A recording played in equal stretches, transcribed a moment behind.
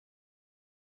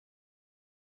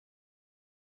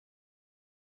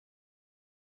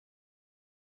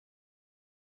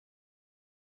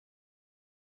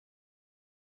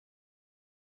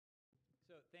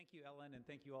Thank you, Ellen, and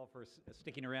thank you all for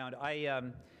sticking around.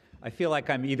 I feel like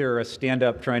I'm either a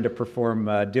stand-up trying to perform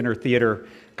dinner theater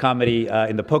comedy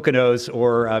in the Poconos,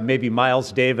 or maybe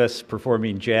Miles Davis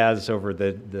performing jazz over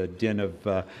the din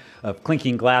of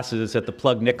clinking glasses at the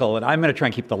Plug Nickel, and I'm going to try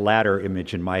and keep the latter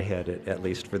image in my head, at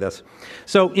least for this.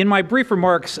 So in my brief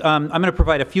remarks, I'm going to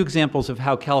provide a few examples of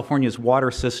how California's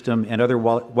water system and other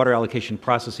water allocation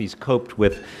processes coped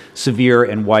with severe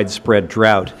and widespread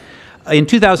drought. In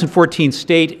 2014,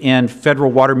 state and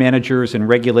federal water managers and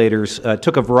regulators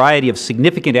took a variety of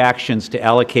significant actions to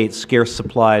allocate scarce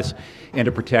supplies and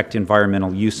to protect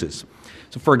environmental uses.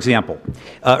 So, for example,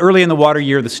 early in the water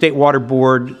year, the State Water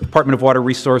Board, Department of Water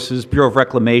Resources, Bureau of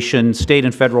Reclamation, state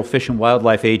and federal fish and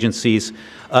wildlife agencies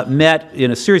met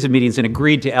in a series of meetings and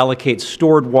agreed to allocate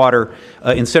stored water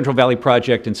in Central Valley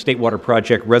Project and State Water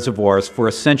Project reservoirs for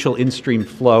essential in-stream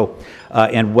flow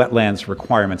and wetlands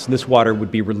requirements. And this water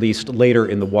would be released later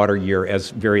in the water year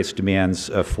as various demands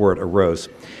for it arose.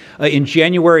 In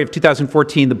January of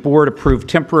 2014, the board approved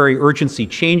temporary urgency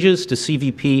changes to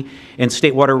CVP and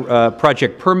State Water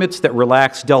Project permits that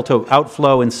relaxed delta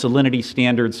outflow and salinity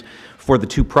standards for the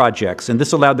two projects. And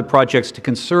this allowed the projects to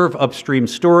conserve upstream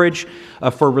storage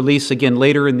for release again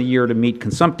later in the year to meet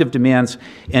consumptive demands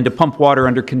and to pump water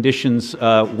under conditions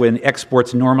when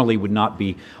exports normally would not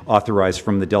be authorized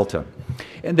from the delta.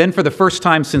 And then for the first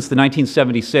time since the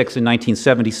 1976 and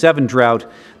 1977 drought,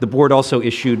 the board also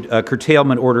issued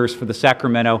curtailment orders for the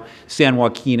Sacramento, San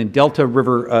Joaquin, and Delta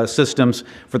River systems,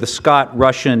 for the Scott,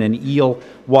 Russian, and Eel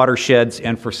watersheds,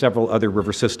 and for several other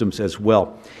river systems as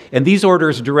well. And these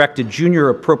orders directed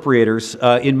junior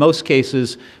appropriators, in most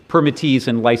cases permittees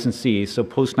and licensees, so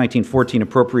post-1914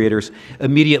 appropriators,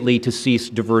 immediately to cease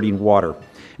diverting water.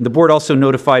 The board also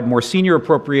notified more senior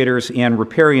appropriators and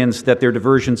riparians that their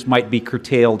diversions might be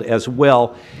curtailed as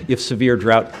well if severe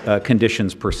drought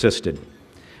conditions persisted.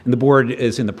 And the board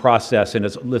is in the process and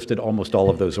has lifted almost all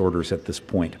of those orders at this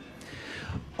point.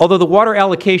 Although the water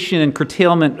allocation and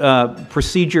curtailment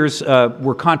procedures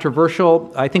were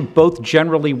controversial, I think both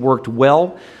generally worked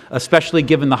well, especially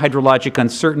given the hydrologic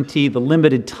uncertainty, the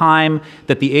limited time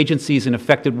that the agencies and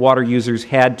affected water users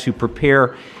had to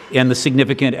prepare, and the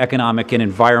significant economic and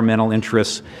environmental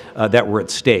interests that were at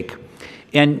stake.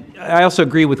 And I also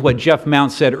agree with what Jeff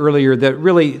Mount said earlier, that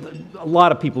really a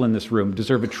lot of people in this room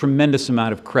deserve a tremendous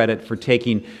amount of credit for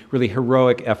taking really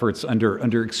heroic efforts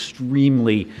under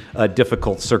extremely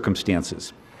difficult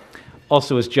circumstances.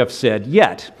 Also, as Jeff said,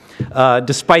 yet,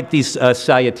 despite these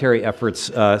salutary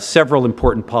efforts, several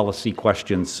important policy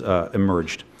questions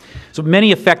emerged. So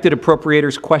many affected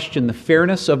appropriators questioned the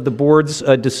fairness of the board's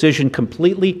decision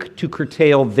completely to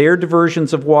curtail their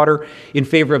diversions of water in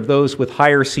favor of those with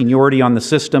higher seniority on the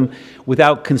system,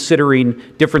 without considering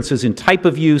differences in type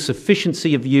of use,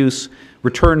 efficiency of use,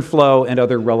 return flow, and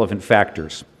other relevant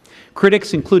factors.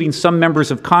 Critics, including some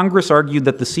members of Congress, argued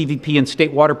that the CVP and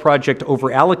State Water Project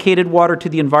overallocated water to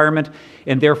the environment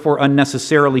and therefore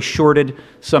unnecessarily shorted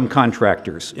some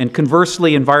contractors. And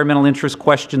conversely, environmental interests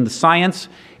questioned the science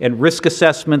and risk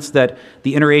assessments that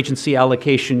the interagency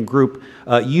allocation group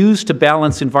used to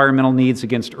balance environmental needs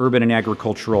against urban and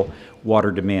agricultural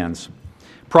water demands.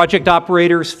 Project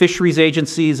operators, fisheries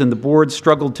agencies, and the board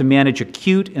struggled to manage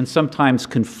acute and sometimes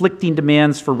conflicting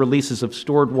demands for releases of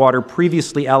stored water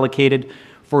previously allocated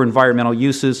for environmental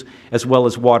uses, as well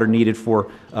as water needed for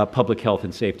public health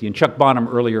and safety. And Chuck Bonham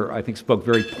earlier, I think, spoke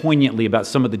very poignantly about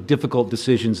some of the difficult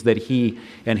decisions that he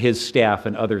and his staff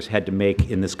and others had to make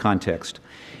in this context.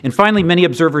 And finally, many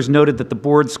observers noted that the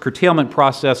board's curtailment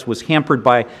process was hampered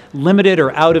by limited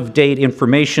or out-of-date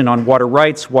information on water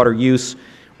rights, water use,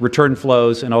 return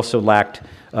flows, and also lacked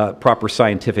proper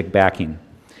scientific backing.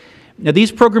 Now,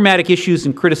 these programmatic issues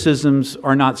and criticisms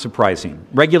are not surprising.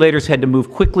 Regulators had to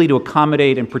move quickly to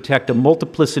accommodate and protect a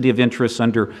multiplicity of interests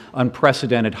under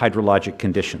unprecedented hydrologic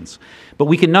conditions. But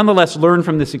we can nonetheless learn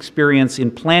from this experience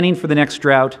in planning for the next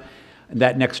drought.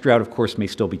 That next drought, of course, may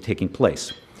still be taking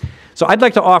place. So I'd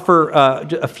like to offer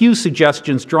a few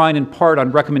suggestions, drawing in part on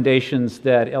recommendations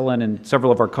that Ellen and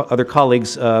several of our other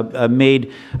colleagues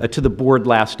made to the board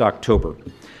last October.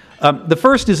 The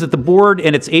first is that the board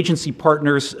and its agency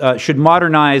partners should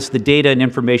modernize the data and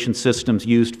information systems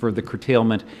used for the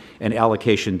curtailment and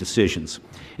allocation decisions.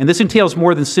 And this entails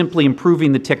more than simply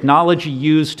improving the technology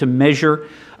used to measure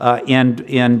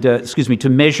to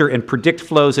measure and predict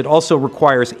flows. It also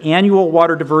requires annual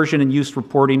water diversion and use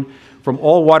reporting from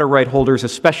all water right holders,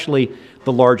 especially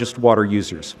the largest water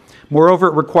users. Moreover,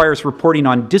 it requires reporting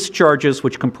on discharges,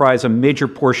 which comprise a major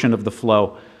portion of the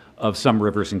flow of some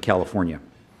rivers in California.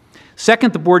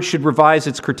 Second, the board should revise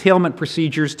its curtailment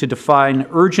procedures to define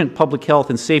urgent public health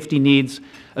and safety needs,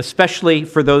 especially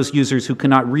for those users who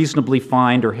cannot reasonably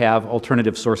find or have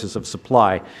alternative sources of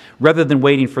supply, rather than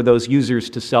waiting for those users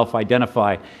to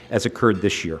self-identify as occurred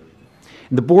this year.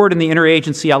 The board and the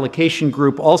interagency allocation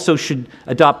group also should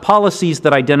adopt policies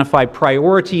that identify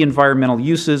priority environmental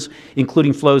uses,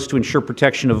 including flows to ensure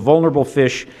protection of vulnerable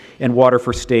fish and water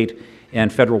for state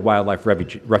and federal wildlife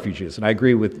refuges. And I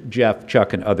agree with Jeff,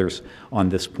 Chuck, and others on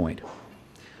this point.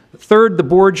 Third, the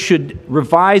board should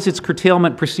revise its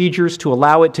curtailment procedures to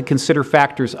allow it to consider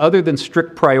factors other than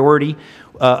strict priority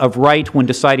of right when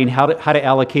deciding how to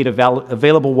allocate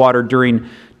available water during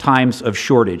times of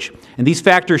shortage. And these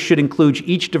factors should include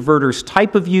each diverter's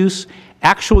type of use,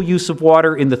 actual use of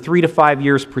water in the 3 to 5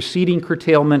 years preceding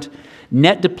curtailment,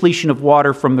 net depletion of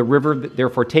water from the river,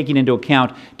 therefore taking into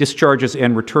account discharges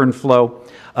and return flow,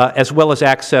 as well as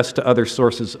access to other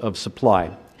sources of supply.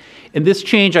 And this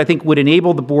change, I think, would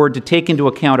enable the board to take into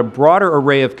account a broader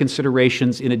array of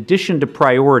considerations in addition to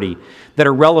priority that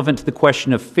are relevant to the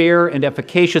question of fair and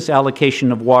efficacious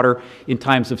allocation of water in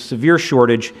times of severe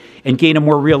shortage, and gain a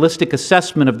more realistic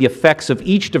assessment of the effects of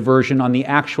each diversion on the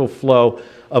actual flow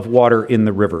of water in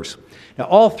the rivers. Now,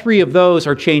 all three of those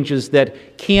are changes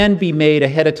that can be made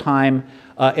ahead of time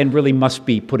and really must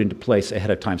be put into place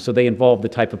ahead of time. So they involve the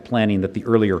type of planning that the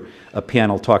earlier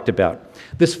panel talked about.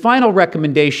 This final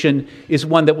recommendation is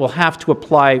one that will have to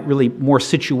apply really more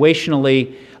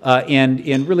situationally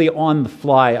and really on the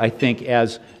fly, I think,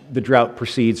 as the drought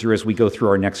proceeds or as we go through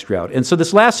our next drought. And so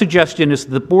this last suggestion is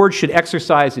that the board should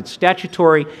exercise its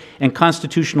statutory and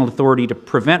constitutional authority to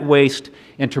prevent waste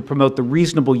and to promote the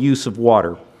reasonable use of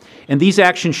water. And these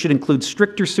actions should include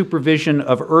stricter supervision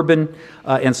of urban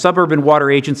and suburban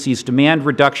water agencies' demand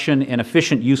reduction and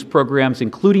efficient use programs,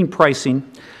 including pricing,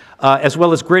 as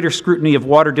well as greater scrutiny of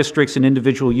water districts and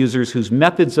individual users whose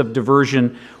methods of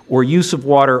diversion or use of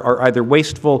water are either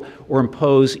wasteful or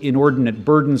impose inordinate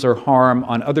burdens or harm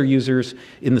on other users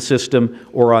in the system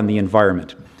or on the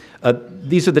environment.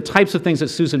 These are the types of things that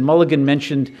Susan Mulligan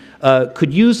mentioned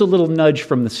could use a little nudge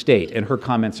from the state in her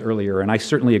comments earlier, and I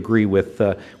certainly agree with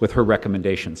her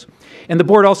recommendations. And the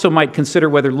board also might consider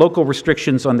whether local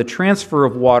restrictions on the transfer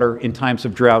of water in times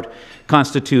of drought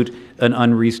constitute an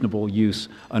unreasonable use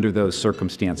under those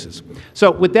circumstances. So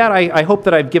with that, I hope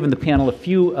that I've given the panel a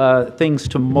few things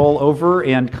to mull over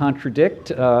and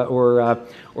contradict or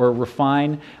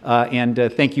refine, and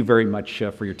thank you very much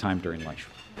for your time during lunch.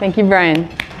 Thank you, Brian.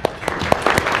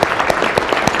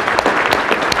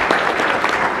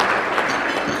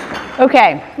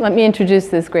 Okay, let me introduce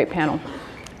this great panel.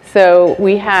 So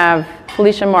we have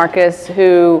Felicia Marcus,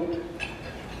 who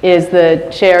is the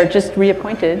chair, just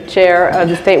reappointed, chair of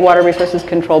the State Water Resources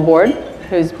Control Board,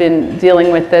 who's been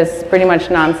dealing with this pretty much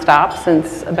nonstop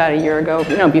since about a year ago,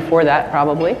 no, before that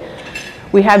probably.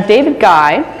 We have David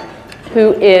Guy,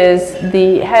 who is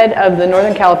the head of the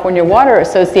Northern California Water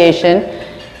Association,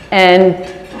 and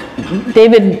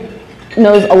David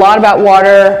knows a lot about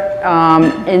water.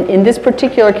 In this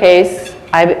particular case,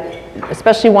 I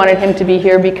especially wanted him to be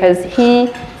here because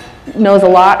he knows a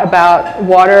lot about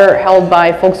water held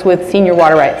by folks with senior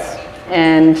water rights.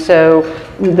 And so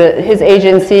his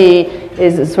agency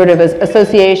is a sort of an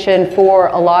association for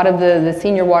a lot of the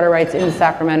senior water rights in the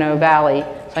Sacramento Valley.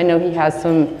 So I know he has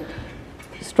some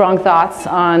strong thoughts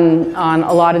on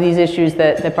a lot of these issues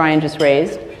that Brian just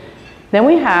raised. Then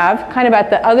we have, kind of at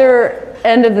the other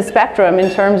end of the spectrum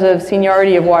in terms of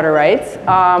seniority of water rights,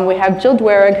 we have Jill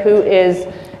Dwerig, who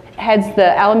heads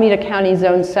the Alameda County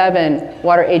Zone 7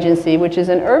 Water Agency, which is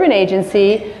an urban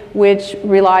agency which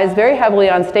relies very heavily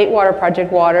on state water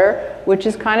project water, which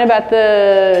is kind of at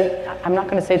the, I'm not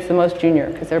going to say it's the most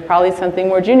junior, because there's probably something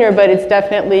more junior, but it's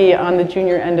definitely on the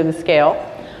junior end of the scale,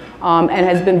 and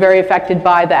has been very affected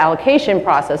by the allocation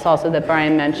process also that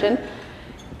Brian mentioned.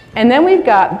 And then we've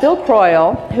got Bill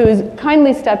Croyle, who's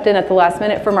kindly stepped in at the last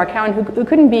minute for Mark Cowan, who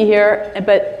couldn't be here,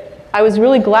 but I was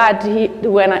really glad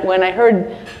when I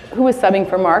heard who was subbing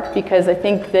for Mark, because I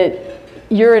think that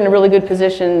you're in a really good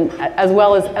position, as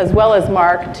well as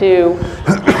Mark, to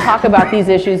talk about these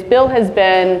issues. Bill has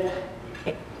been,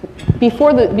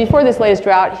 before this latest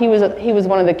drought, he was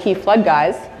one of the key flood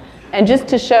guys. And just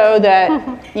to show that,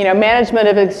 management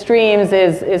of extremes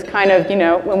is kind of,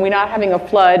 when we're not having a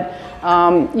flood,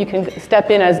 you can step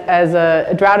in as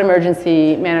a drought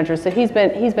emergency manager. So he's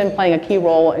been playing a key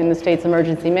role in the state's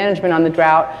emergency management on the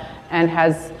drought, and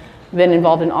has been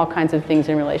involved in all kinds of things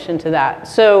in relation to that.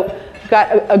 So we've got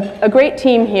a great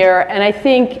team here, and I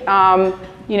think, kind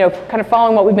of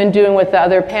following what we've been doing with the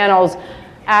other panels,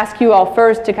 ask you all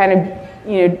first to kind of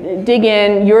dig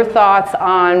in your thoughts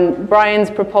on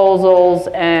Brian's proposals,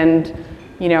 and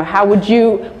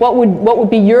what would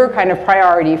be your kind of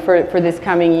priority for this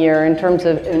coming year in terms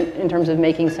of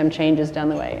making some changes down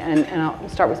the way? And I'll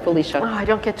start with Felicia. Oh, I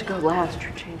don't get to go last.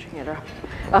 You're changing it up.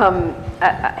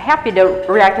 Happy to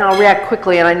react, and I'll react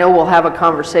quickly, and I know we'll have a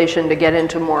conversation to get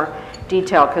into more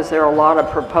detail because there are a lot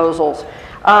of proposals.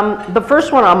 The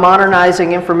first one on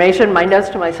modernizing information, my notes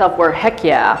to myself were, heck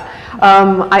yeah.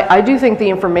 I do think the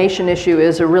information issue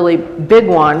is a really big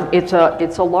one. It's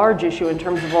a large issue in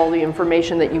terms of all the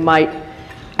information that you might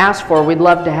ask for. We'd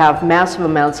love to have massive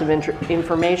amounts of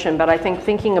information, but I think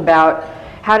thinking about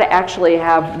how to actually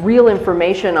have real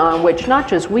information on which not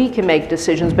just we can make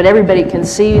decisions, but everybody can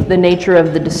see the nature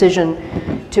of the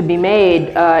decision to be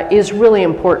made is really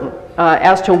important.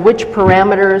 As to which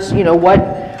parameters,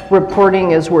 what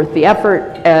reporting is worth the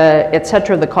effort, et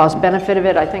cetera, the cost benefit of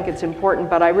it, I think it's important,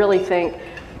 but I really think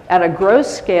at a gross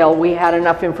scale, we had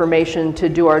enough information to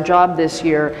do our job this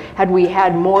year. Had we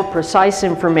had more precise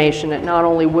information, it not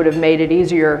only would have made it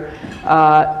easier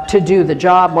to do the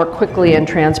job more quickly and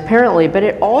transparently, but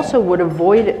it also would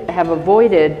have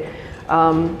avoided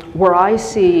where I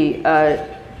see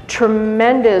a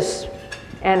tremendous,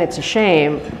 and it's a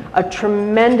shame, a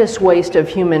tremendous waste of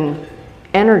human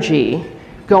energy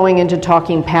going into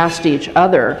talking past each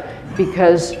other,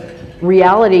 because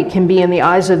reality can be in the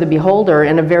eyes of the beholder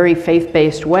in a very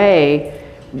faith-based way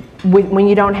when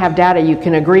you don't have data you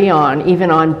can agree on,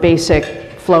 even on basic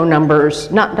flow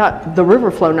numbers, not the river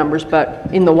flow numbers, but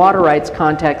in the water rights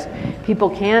context, people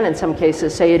can in some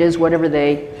cases say it is whatever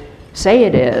they say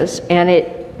it is, and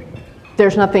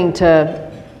there's nothing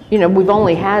to, we've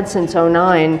only had since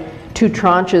 '09 2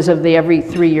 tranches of the every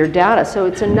 3-year data, so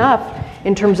it's enough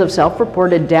in terms of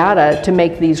self-reported data to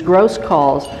make these gross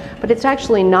calls, but it's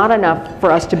actually not enough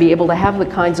for us to be able to have the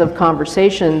kinds of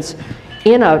conversations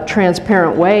in a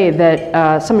transparent way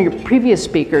that some of your previous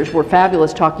speakers were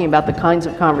fabulous talking about the kinds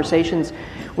of conversations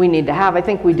we need to have. I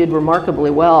think we did remarkably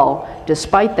well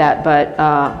despite that, but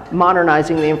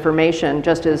modernizing the information,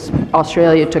 just as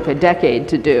Australia took a decade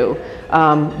to do,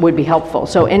 would be helpful.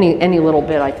 So any little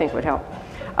bit I think would help.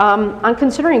 On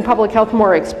considering public health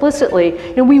more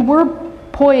explicitly, we were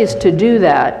poised to do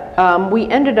that. We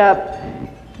ended up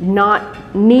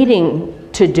not needing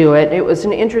to do it. It was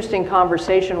an interesting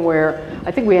conversation where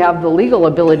I think we have the legal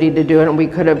ability to do it, and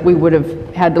we would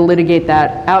have had to litigate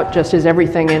that out, just as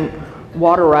everything in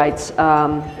water rights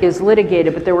is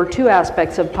litigated. But there were 2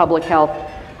 aspects of public health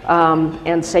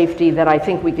and safety that I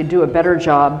think we could do a better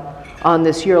job on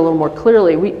this year a little more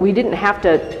clearly. We didn't have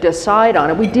to decide on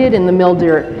it. We did in the mill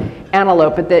deer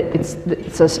antelope, but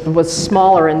it was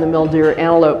smaller in the mill deer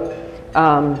antelope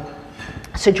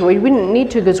situation. We didn't need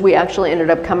to, because we actually ended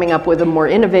up coming up with a more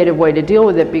innovative way to deal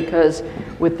with it, because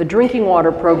with the drinking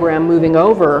water program moving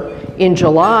over in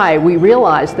July, we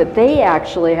realized that they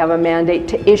actually have a mandate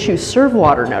to issue serve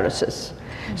water notices.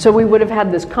 So we would have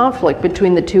had this conflict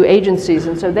between the 2 agencies,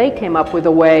 and so they came up with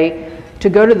a way to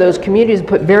go to those communities and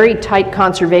put very tight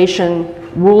conservation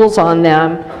rules on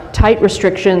them, tight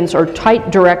restrictions or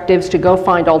tight directives to go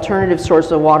find alternative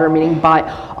sources of water, meaning buy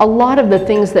a lot of the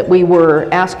things that we were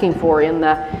asking for in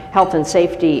the health and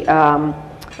safety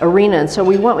arena. And so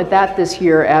we went with that this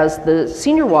year, as the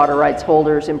senior water rights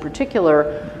holders in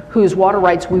particular, whose water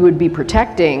rights we would be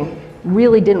protecting,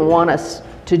 really didn't want us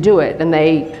to do it, and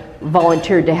they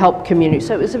volunteered to help communities.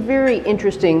 So it was a very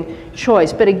interesting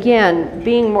choice. But again,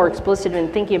 being more explicit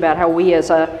and thinking about how we as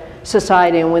a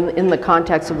society and in the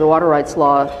context of the water rights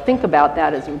law think about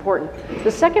that is important.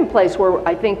 The second place where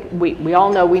I think we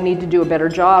all know we need to do a better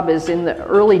job is in the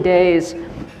early days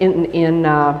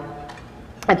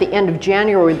at the end of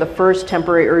January, the first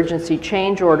temporary urgency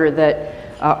change order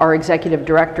that our executive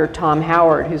director, Tom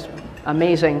Howard, who's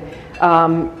amazing,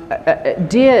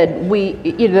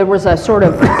 there was a sort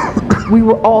of, we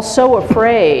were all so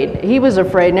afraid, he was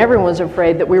afraid and everyone was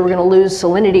afraid that we were going to lose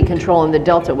salinity control in the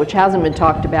Delta, which hasn't been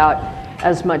talked about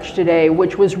as much today,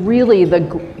 which was really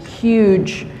the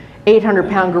huge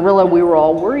 800-pound gorilla we were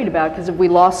all worried about, because if we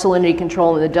lost salinity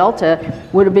control in the Delta,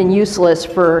 it would have been useless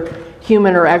for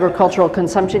human or agricultural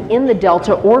consumption in the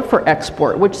Delta or for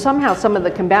export, which somehow some of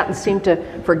the combatants seem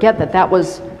to forget that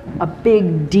was a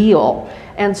big deal.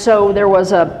 And so there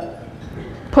was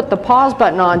put the pause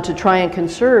button on to try and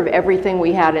conserve everything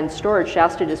we had in storage,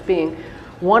 Shasta just being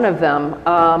one of them.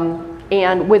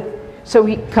 So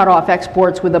we cut off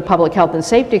exports with a public health and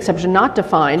safety exception, not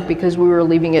defined, because we were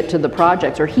leaving it to the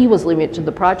projects, or he was leaving it to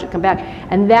the project come back.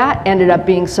 And that ended up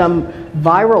being some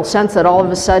viral sense that all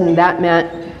of a sudden that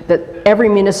meant that every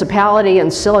municipality in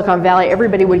Silicon Valley,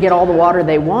 everybody would get all the water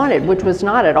they wanted, which was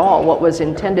not at all what was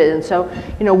intended. And so,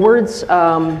 you know, words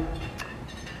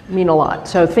mean a lot.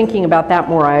 So thinking about that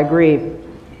more, I agree.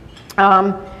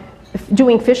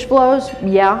 Doing fish flows,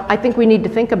 yeah, I think we need to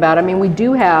think about it. I mean, we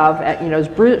do have, you know, as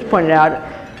Bruce pointed out,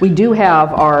 we do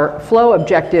have our flow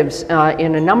objectives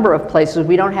in a number of places.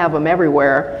 We don't have them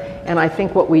everywhere. And I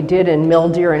think what we did in mill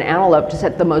deer and antelope to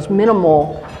set the most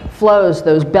minimal flows,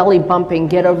 those belly bumping,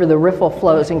 get over the riffle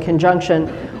flows in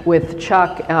conjunction with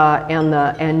Chuck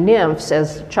and nymphs,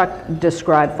 as Chuck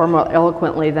described far more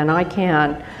eloquently than I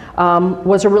can,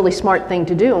 was a really smart thing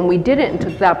to do. And we did it and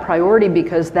took that priority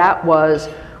because that was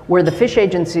where the fish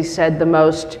agency said the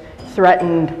most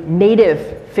threatened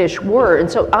native fish were. And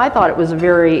so I thought it was a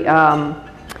very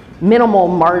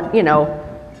minimal, you know,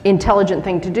 intelligent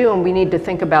thing to do, and we need to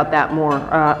think about that more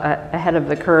ahead of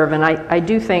the curve. And I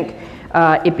do think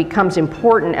it becomes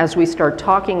important as we start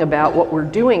talking about what we're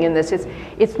doing in this.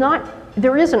 It's not,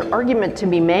 there is an argument to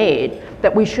be made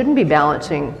that we shouldn't be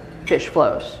balancing fish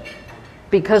flows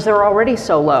because they're already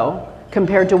so low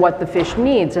compared to what the fish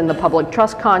needs in the public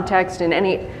trust context and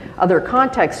any other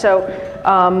context.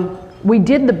 So we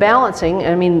did the balancing.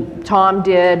 I mean, Tom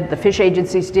did, the fish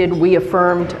agencies did, we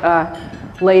affirmed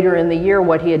later in the year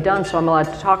what he had done, so I'm allowed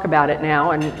to talk about it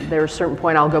now, and there's a certain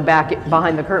point I'll go back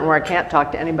behind the curtain where I can't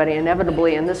talk to anybody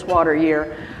inevitably in this water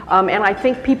year. And I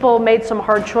think people made some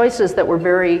hard choices that were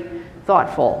very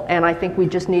thoughtful, and I think we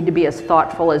just need to be as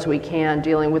thoughtful as we can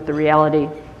dealing with the reality.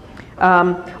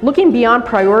 Looking beyond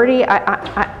priority,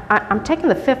 I'm taking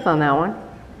the fifth on that one,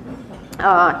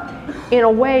 in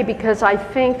a way, because I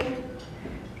think,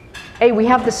 A, we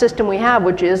have the system we have,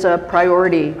 which is a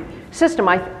priority system.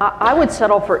 I would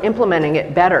settle for implementing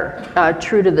it better,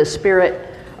 true to the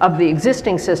spirit of the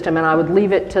existing system, and I would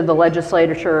leave it to the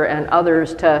legislature and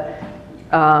others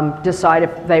to decide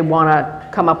if they want to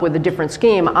come up with a different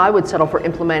scheme. I would settle for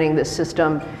implementing this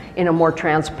system in a more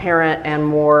transparent and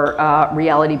more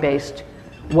reality-based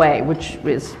way, which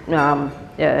is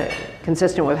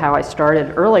consistent with how I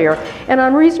started earlier. And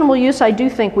on reasonable use, I do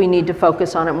think we need to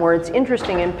focus on it more. It's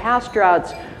interesting, in past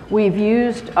droughts, we've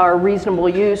used our reasonable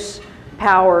use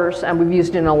powers, and we've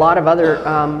used it in a lot of other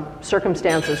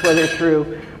circumstances, whether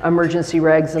through emergency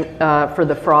regs for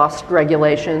the frost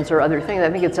regulations or other things. I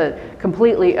think it's a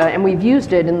completely, and we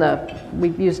used it in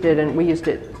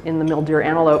the mill deer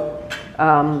antelope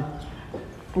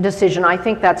decision. I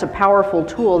think that's a powerful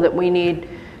tool that we need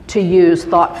to use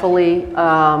thoughtfully,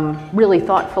 really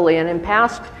thoughtfully. And in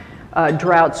past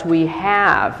droughts we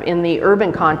have in the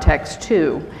urban context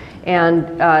too.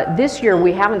 And this year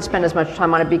we haven't spent as much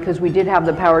time on it because we did have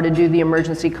the power to do the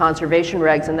emergency conservation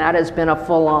regs, and that has been a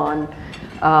full-on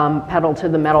pedal to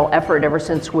the metal effort ever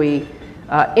since we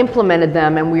implemented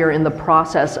them, and we are in the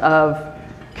process of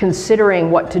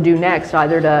considering what to do next,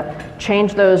 either to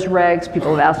change those regs.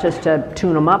 People have asked us to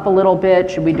tune them up a little bit.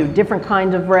 Should we do different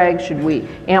kinds of regs? Should we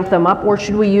amp them up? Or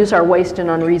should we use our waste and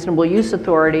unreasonable use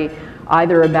authority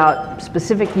either about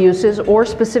specific uses or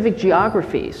specific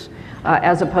geographies,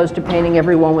 as opposed to painting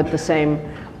everyone with the same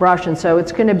brush? And so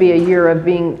it's going to be a year of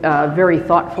being very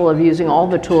thoughtful of using all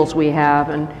the tools we have.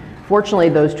 And fortunately,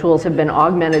 those tools have been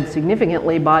augmented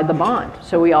significantly by the bond.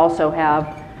 So we also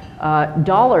have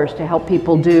dollars to help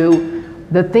people do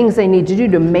the things they need to do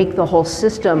to make the whole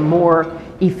system more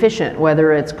efficient,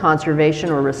 whether it's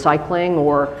conservation or recycling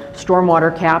or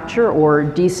stormwater capture or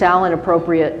desal in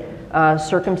appropriate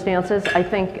circumstances. I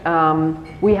think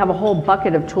we have a whole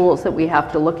bucket of tools that we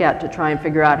have to look at to try and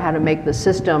figure out how to make the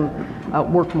system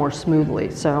work more smoothly.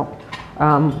 So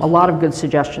a lot of good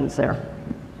suggestions there.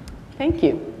 Thank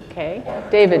you. Okay,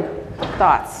 David,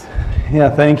 thoughts? Yeah,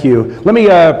 thank you. Let me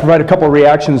provide a couple of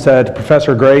reactions to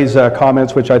Professor Gray's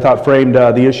comments, which I thought framed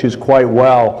the issues quite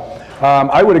well.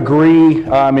 I would agree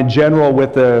in general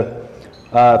with the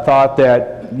thought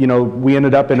that, you know, we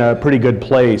ended up in a pretty good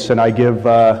place, and I give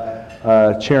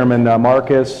Chairman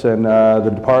Marcus and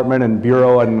the department and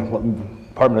Bureau and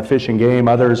Department of Fish and Game,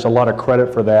 others, a lot of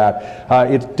credit for that.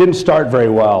 It didn't start very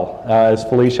well, as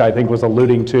Felicia, I think, was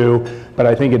alluding to, but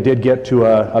I think it did get to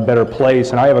a better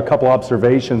place. And I have a couple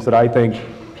observations that I think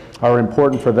are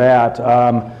important for that.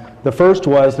 The first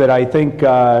was that I think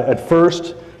at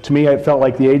first, to me, it felt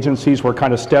like the agencies were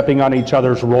kind of stepping on each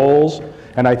other's roles.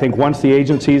 And I think once the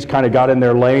agencies kind of got in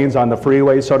their lanes on the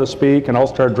freeway, so to speak, and all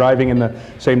started driving in the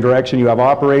same direction, you have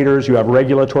operators, you have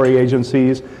regulatory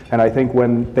agencies, and I think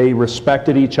when they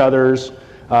respected each other's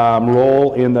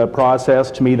role in the process,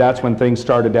 to me, that's when things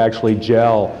started to actually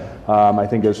gel. I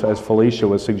think as Felicia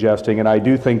was suggesting, and I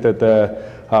do think that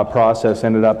the process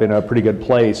ended up in a pretty good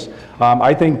place.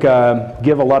 I think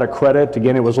give a lot of credit.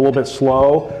 Again, it was a little bit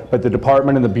slow, but the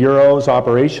department and the Bureau's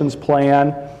operations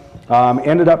plan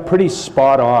ended up pretty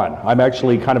spot on. I'm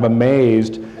actually kind of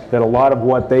amazed that a lot of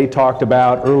what they talked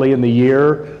about early in the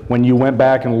year, when you went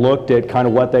back and looked at kind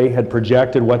of what they had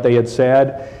projected, what they had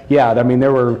said, yeah, I mean,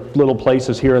 there were little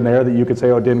places here and there that you could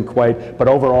say, oh, it didn't quite, but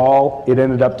overall, it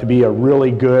ended up to be a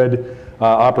really good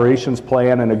operations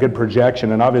plan and a good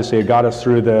projection, and obviously it got us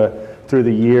through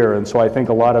the year, and so I think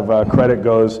a lot of credit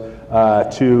goes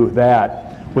to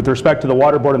that. With respect to the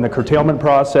water board and the curtailment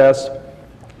process,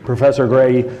 Professor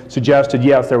Gray suggested,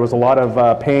 yes, there was a lot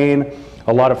of pain,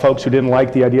 a lot of folks who didn't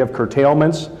like the idea of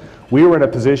curtailments. We were in a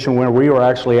position where we were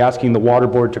actually asking the water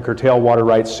board to curtail water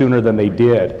rights sooner than they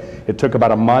did. It took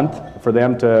about a month for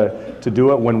them to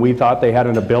do it when we thought they had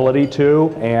an ability to,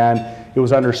 and it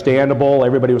was understandable.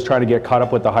 Everybody was trying to get caught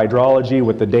up with the hydrology,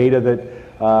 with the data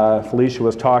that Felicia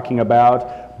was talking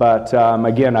about. But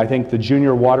again, I think the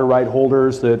junior water right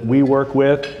holders that we work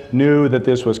with knew that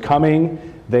this was coming.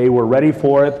 They were ready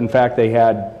for it. In fact, they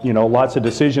had, you know, lots of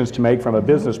decisions to make from a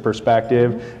business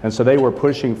perspective, and so they were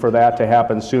pushing for that to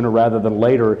happen sooner rather than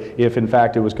later if in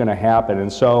fact it was going to happen.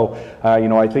 And so, you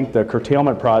know, I think the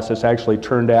curtailment process actually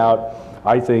turned out,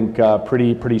 I think,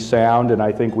 pretty sound, and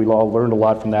I think we all learned a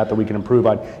lot from that we can improve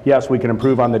on. Yes, we can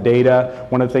improve on the data.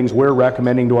 One of the things we're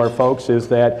recommending to our folks is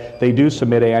that they do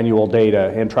submit annual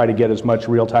data and try to get as much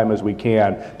real time as we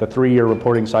can. The 3-year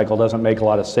reporting cycle doesn't make a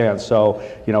lot of sense, so,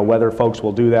 you know, whether folks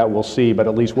will do that, we'll see, but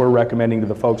at least we're recommending to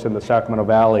the folks in the Sacramento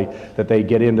Valley that they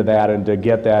get into that and to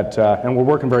get that, and we're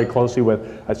working very closely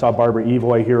with, I saw Barbara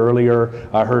Evoy here earlier,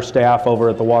 her staff over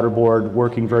at the Water Board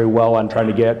working very well on trying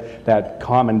to get that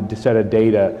common set of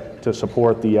data to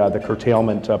support the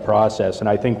curtailment process, and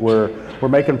I think we're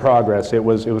making progress. It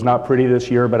was not pretty this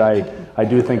year, but I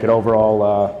do think it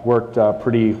overall worked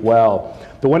pretty well.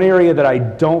 The one area that I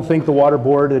don't think the Water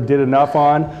Board did enough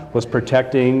on was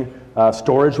protecting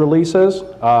storage releases,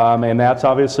 and that's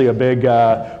obviously a big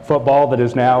football that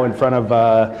is now in front of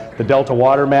the Delta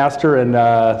Water Master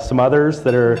and some others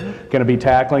that are going to be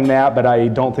tackling that, but I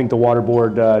don't think the Water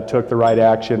Board took the right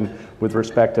action with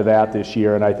respect to that this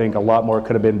year, and I think a lot more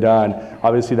could have been done.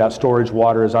 Obviously that storage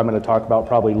water, as I'm going to talk about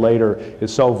probably later,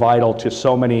 is so vital to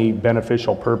so many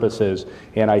beneficial purposes,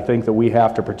 and I think that we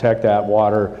have to protect that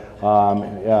water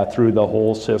through the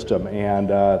whole system, and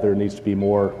there needs to be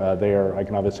more there. I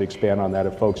can obviously expand on that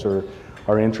if folks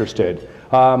are interested.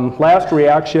 Last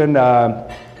reaction,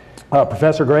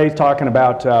 Professor Gray's talking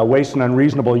about waste and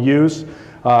unreasonable use.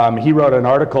 He wrote an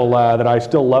article that I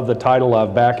still love the title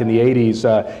of back in the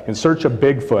 80s, In Search of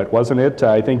Bigfoot, wasn't it?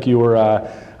 I think you were,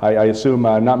 I assume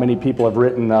not many people have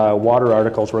written water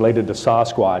articles related to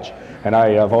Sasquatch, and I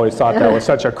have always thought that was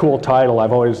such a cool title.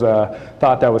 I've always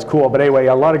thought that was cool. But anyway,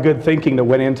 a lot of good thinking that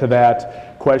went into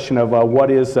that question of what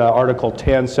is Article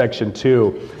 10, Section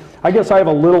 2. I guess I have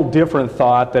a little different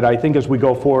thought that I think as we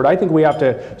go forward, I think we have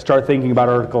to start thinking about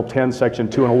Article 10, Section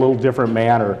 2 in a little different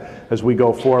manner as we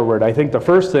go forward. I think the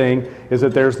first thing is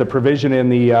that there's the provision in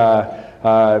the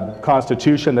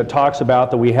Constitution that talks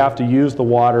about that we have to use the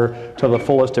water to the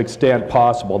fullest extent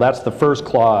possible. That's the first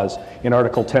clause in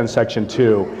Article 10, Section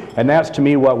 2. And that's, to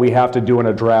me, what we have to do in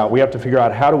a drought. We have to figure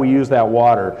out how do we use that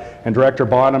water. And Director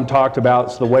Bonham talked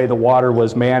about the way the water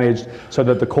was managed so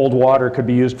that the cold water could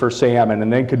be used for salmon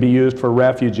and then could be used for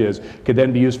refuges, could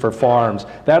then be used for farms.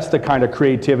 That's the kind of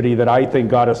creativity that I think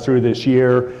got us through this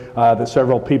year that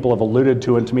several people have alluded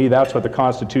to. And to me, that's what the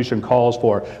Constitution calls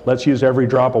for. Let's use every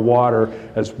drop of water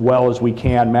as well as we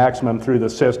can, maximum through the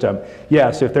system.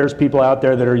 Yes, if there's people out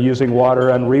there that are using water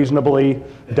unreasonably,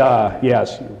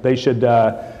 yes, they should,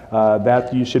 that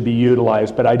you should be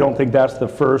utilized. But I don't think that's the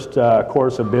first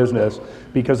course of business,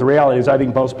 because the reality is I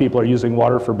think most people are using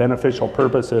water for beneficial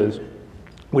purposes.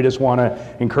 We just want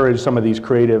to encourage some of these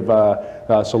creative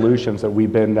solutions that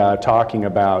we've been talking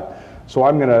about. So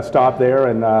I'm going to stop there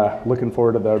and looking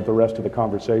forward to the rest of the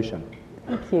conversation.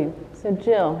 Thank you. So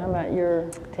Jill, how about your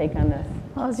take on this?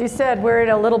 Well, as you said, we're at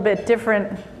a little bit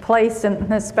different place in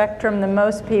the spectrum than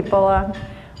most people.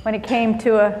 When it came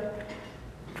to a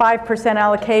 5%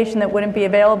 allocation that wouldn't be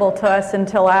available to us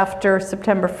until after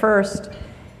September 1st,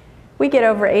 we get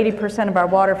over 80% of our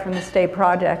water from the state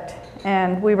project.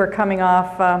 And we were coming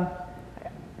off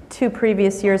 2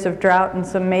 previous years of drought and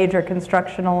some major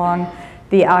construction along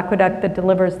the aqueduct that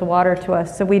delivers the water to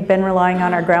us. So we'd been relying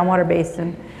on our groundwater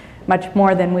basin much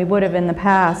more than we would have in the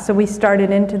past. So we started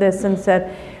into this and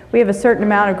said, we have a certain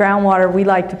amount of groundwater we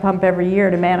like to pump every year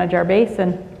to manage our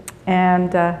basin.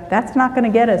 And that's not going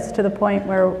to get us to the point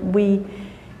where we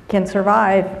can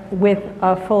survive with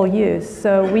a full use.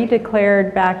 So we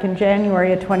declared back in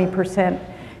January a 20%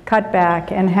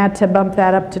 cutback and had to bump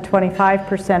that up to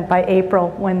 25% by April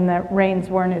when the rains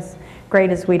weren't as great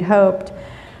as we'd hoped.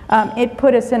 It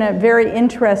put us in a very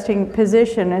interesting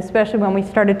position, especially when we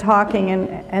started talking,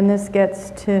 and this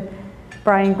gets to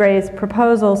Brian Gray's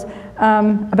proposals,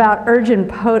 about urgent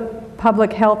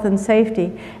public health and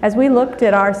safety. As we looked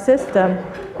at our system,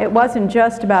 it wasn't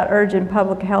just about urgent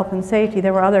public health and safety.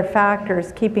 There were other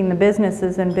factors keeping the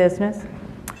businesses in business.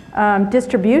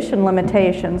 Distribution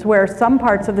limitations, where some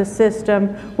parts of the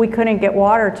system we couldn't get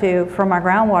water to from our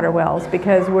groundwater wells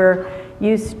because we're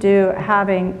used to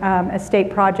having a state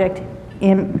project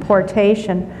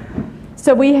importation.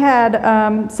 So we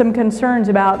had some concerns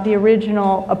about the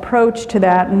original approach to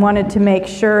that and wanted to make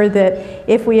sure that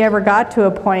if we ever got to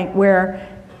a point where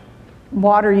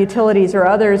water utilities or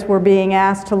others were being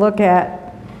asked to look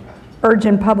at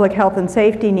urgent public health and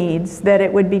safety needs, that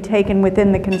it would be taken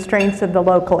within the constraints of the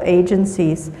local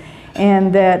agencies,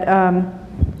 and that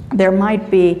there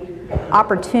might be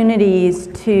opportunities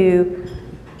to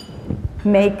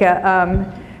make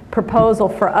a proposal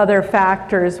for other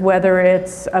factors, whether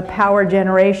it's a power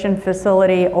generation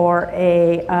facility or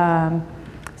a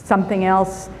something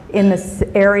else in this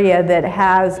area that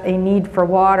has a need for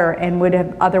water and would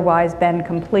have otherwise been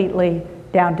completely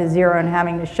down to zero and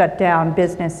having to shut down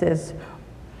businesses.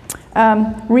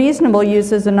 Reasonable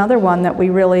use is another one that we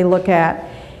really look at.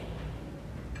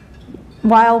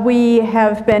 While we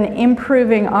have been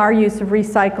improving our use of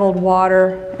recycled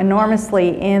water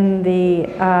enormously in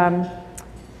the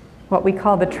what we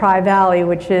call the Tri-Valley,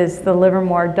 which is the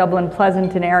Livermore, Dublin,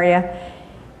 Pleasanton area,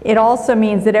 it also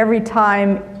means that every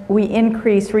time we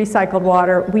increase recycled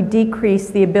water, we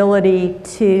decrease the ability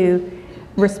to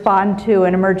respond to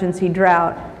an emergency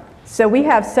drought. So we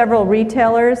have several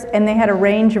retailers, and they had a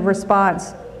range of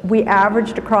response. We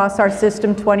averaged across our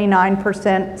system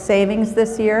 29% savings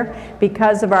this year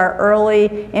because of our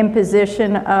early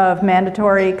imposition of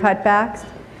mandatory cutbacks.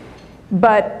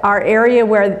 But our area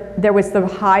where there was the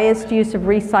highest use of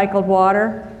recycled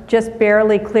water just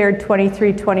barely cleared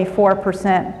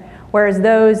 23–24%, whereas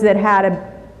those that had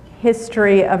a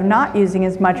history of not using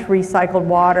as much recycled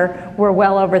water were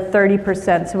well over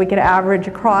 30%, so we could average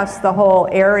across the whole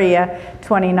area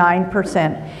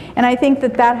 29%. And I think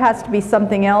that that has to be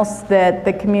something else that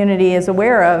the community is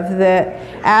aware of, that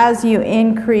as you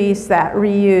increase that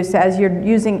reuse, as you're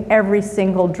using every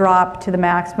single drop to the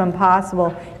maximum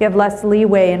possible, you have less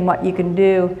leeway in what you can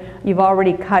do. You've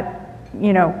already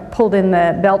pulled in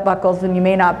the belt buckles, and you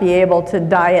may not be able to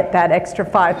diet that extra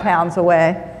 5 pounds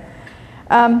away.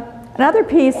 Another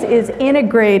piece is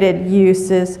integrated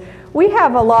uses. We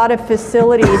have a lot of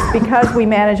facilities, because we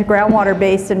manage a groundwater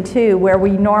basin too, where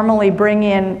we normally bring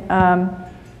in,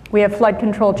 we have flood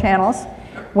control channels.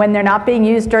 When they're not being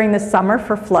used during the summer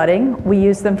for flooding, we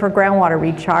use them for groundwater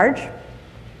recharge.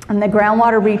 And the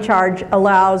groundwater recharge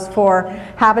allows for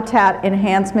habitat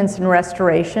enhancements and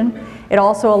restoration. It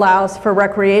also allows for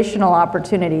recreational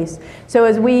opportunities. So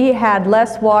as we had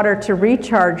less water to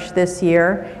recharge this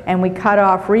year and we cut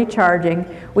off recharging,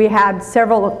 we had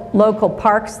several local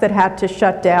parks that had to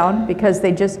shut down because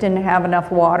they just didn't have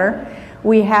enough water.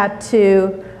 We had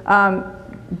to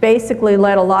basically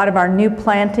let a lot of our new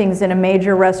plantings in a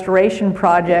major restoration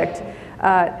project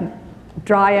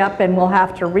dry up, and we'll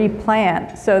have to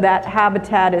replant. So that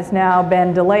habitat has now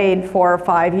been delayed 4 or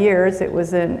 5 years. It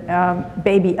was in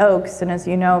baby oaks, and as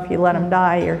you know, if you let them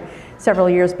die, you're several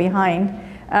years behind.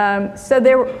 So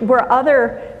there were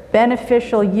other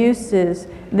beneficial uses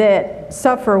that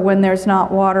suffer when there's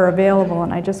not water available,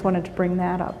 and I just wanted to bring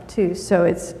that up too. So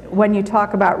it's, when you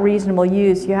talk about reasonable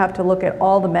use, you have to look at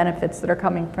all the benefits that are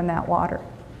coming from that water.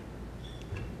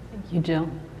 Thank you, Jill.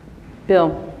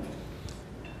 Bill.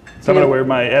 So I'm going to wear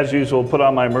my, as usual, put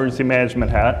on my emergency management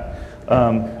hat.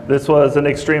 This was an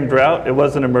extreme drought. It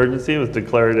was an emergency. It was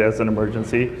declared as an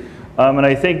emergency. And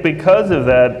I think because of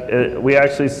that, we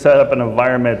actually set up an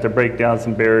environment to break down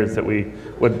some barriers that we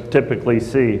would typically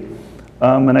see.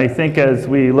 And I think as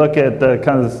we look at the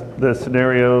kind of the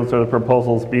scenarios or the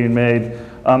proposals being made,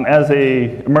 as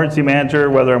a emergency manager,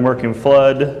 whether I'm working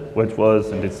flood, which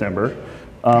was in December,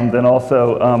 then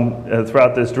also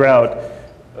throughout this drought,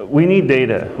 we need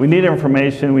data, we need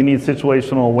information, we need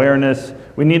situational awareness,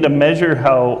 we need to measure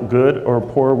how good or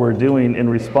poor we're doing in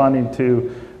responding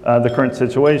to the current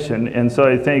situation. And so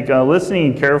I think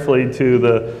listening carefully to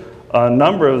the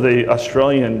number of the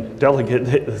Australian delegate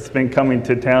that's been coming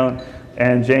to town,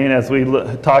 and Jane, as we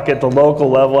talk at the local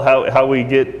level, how we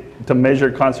get to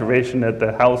measure conservation at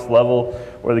the house level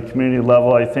or the community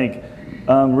level, I think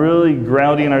really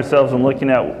grounding ourselves and looking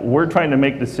at, we're trying to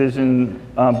make decisions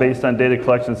based on data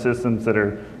collection systems that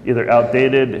are either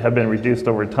outdated, have been reduced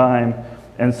over time,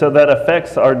 and so that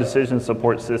affects our decision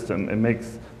support system. It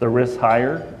makes the risk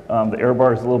higher, the error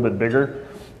bar is a little bit bigger,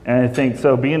 and I think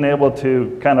so being able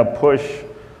to kind of push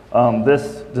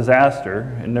this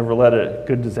disaster and never let a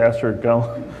good disaster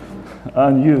go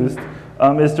unused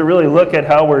is to really look at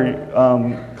how we're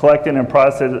collecting and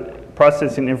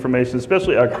processing information,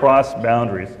 especially across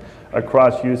boundaries,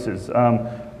 across uses.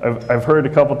 I've heard a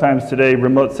couple times today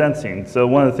remote sensing. So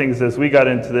one of the things as we got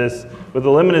into this, with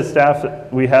the limited staff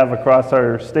that we have across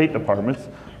our state departments,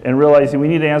 and realizing we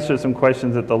need to answer some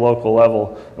questions at the local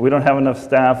level. We don't have enough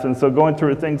staff, and so going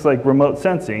through things like remote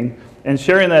sensing and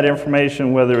sharing that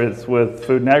information, whether it's with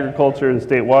Food and Agriculture, the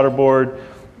State Water Board,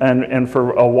 and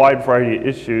for a wide variety of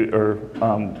issues or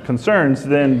concerns,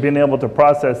 then being able to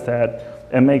process that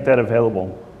and make that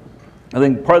available. I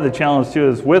think part of the challenge too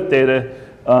is with data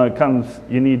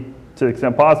you need, to the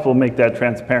extent possible, make that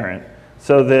transparent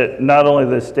so that not only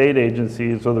the state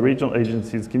agencies or the regional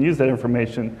agencies can use that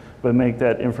information, but make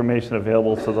that information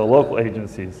available to the local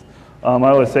agencies. I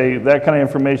always say that kind of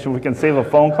information, we can save a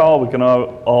phone call, we can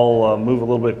all move a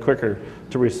little bit quicker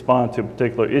to respond to a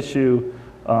particular issue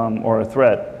or a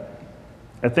threat.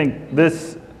 I think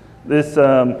this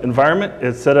environment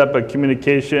is set up a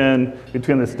communication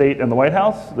between the state and the White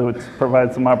House that would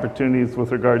provide some opportunities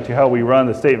with regard to how we run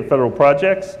the state and federal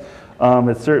projects.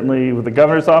 It's certainly with the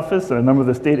governor's office and a number of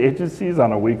the state agencies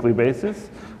on a weekly basis,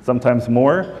 sometimes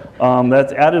more.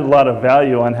 That's added a lot of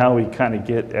value on how we kind of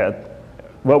get at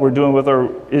what we're doing with our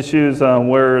issues,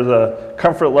 where the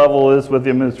comfort level is with the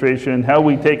administration, how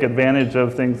we take advantage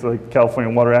of things like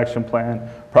California Water Action Plan,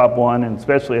 Prop 1, and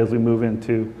especially as we move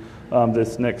into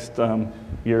this next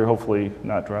year, hopefully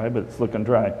not dry, but it's looking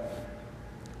dry.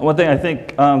 One thing I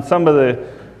think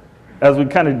as we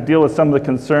kind of deal with some of the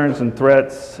concerns and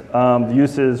threats,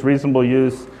 uses, reasonable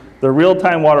use, the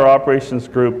real-time water operations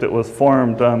group that was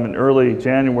formed in early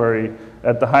January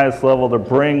at the highest level to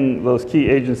bring those key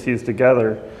agencies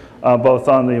together, both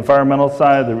on the environmental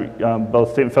side,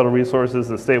 both state and federal resources,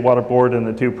 the State Water Board, and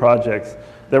the two projects.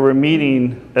 That we're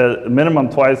meeting at minimum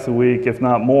twice a week, if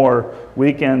not more,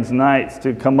 weekends, nights,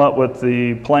 to come up with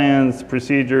the plans,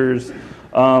 procedures,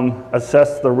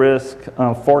 assess the risk,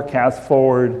 forecast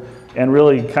forward, and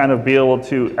really kind of be able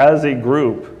to, as a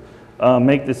group,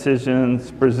 make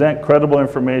decisions, present credible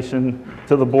information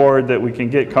to the board that we can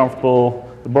get comfortable,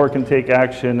 the board can take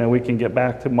action, and we can get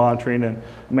back to monitoring and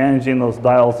managing those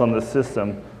dials on the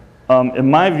system. In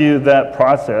my view, that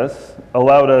process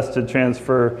allowed us to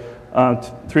transfer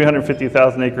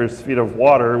 350,000 acres feet of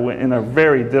water in a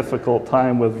very difficult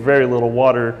time with very little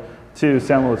water to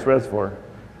San Luis Reservoir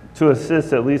to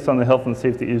assist at least on the health and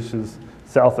safety issues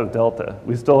south of Delta.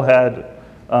 We still had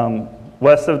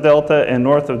west of Delta and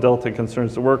north of Delta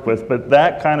concerns to work with, but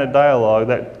that kind of dialogue,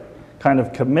 that kind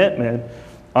of commitment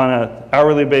on an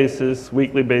hourly basis,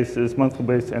 weekly basis, monthly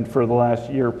basis, and for the last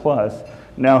year plus,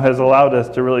 now has allowed us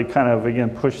to really kind of, again,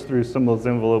 push through some of those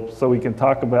envelopes so we can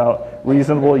talk about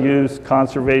reasonable use,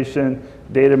 conservation,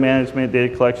 data management,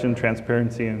 data collection,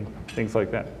 transparency, and things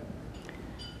like that.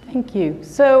 Thank you.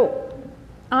 So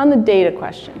on the data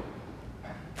question,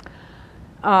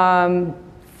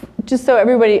 just so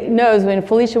everybody knows, when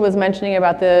Felicia was mentioning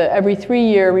about the every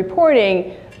 3-year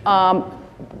reporting,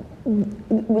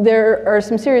 there are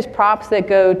some serious props that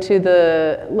go to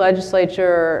the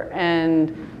legislature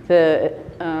and the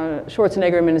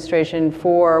Schwarzenegger administration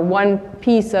for one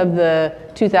piece of the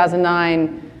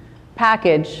 2009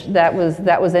 package that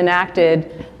was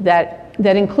enacted that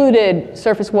included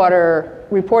surface water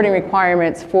reporting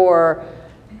requirements for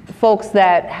folks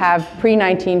that have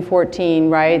pre-1914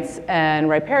 rights and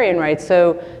riparian rights.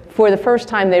 So for the first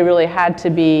time, they really had to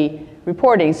be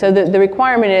reporting. So the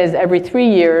requirement is every 3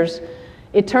 years.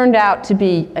 It turned out to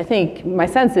be, I think, my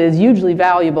sense is, hugely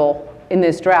valuable in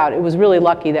this drought. It was really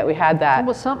lucky that we had that. That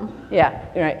was something. Yeah,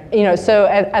 right. You know, so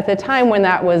at the time when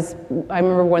that was, I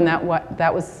remember when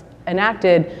that was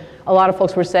enacted, a lot of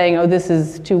folks were saying, oh, this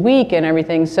is too weak and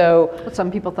everything. So, but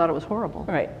some people thought it was horrible.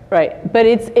 Right. But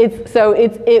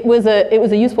it was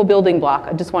a useful building block.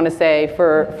 I just want to say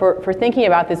for thinking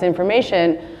about this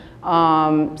information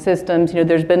systems. You know,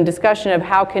 there's been discussion of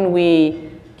how can we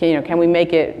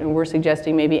make it, and we're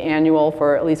suggesting maybe annual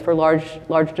for at least for large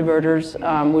diverters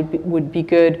would be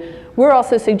good. We're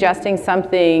also suggesting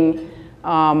something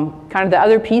kind of the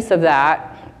other piece of that.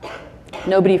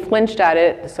 Nobody flinched at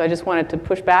it, so I just wanted to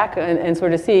push back and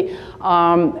sort of see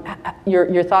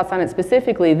your thoughts on it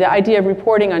specifically. The idea of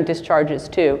reporting on discharges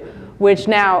too, which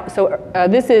now,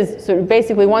 this is sort of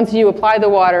basically once you apply the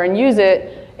water and use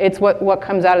it, It's what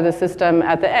comes out of the system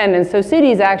at the end. And so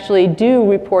cities actually do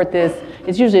report this.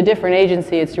 It's usually a different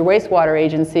agency. It's your wastewater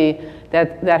agency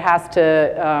that has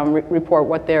to report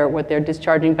what they're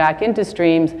discharging back into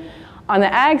streams. On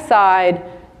the ag side,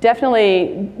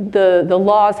 definitely the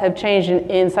laws have changed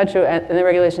in such a, and the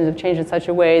regulations have changed in such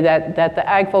a way that the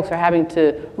ag folks are having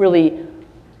to really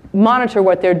monitor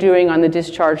what they're doing on the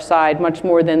discharge side much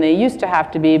more than they used to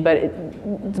have to be, but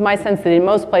it's my sense that in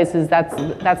most places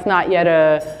that's not yet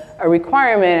a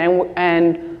requirement,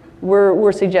 and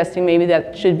we're suggesting maybe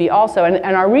that should be also.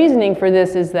 And our reasoning for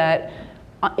this is that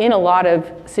in a lot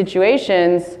of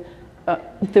situations,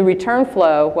 the return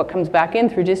flow, what comes back in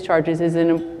through discharges, is an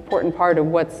important part of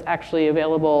what's actually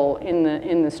available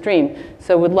in the stream.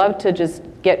 So would love to just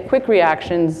get quick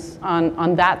reactions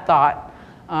on that thought.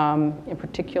 In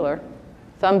particular.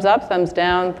 Thumbs up, thumbs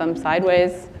down, thumbs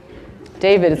sideways.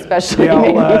 David especially.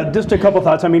 Yeah, just a couple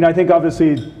thoughts. I mean, I think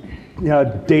obviously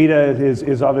data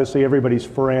is obviously everybody's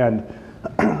friend.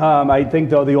 I think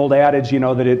though the old adage,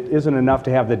 that it isn't enough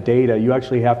to have the data. You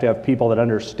actually have to have people that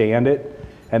understand it.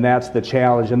 And that's the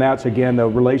challenge. And that's, again, the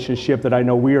relationship that I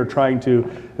know we are trying to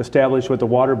establish with the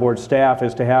water board staff,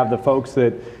 is to have the folks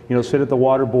that sit at the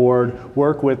water board,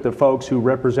 work with the folks who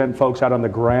represent folks out on the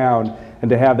ground, and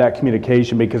to have that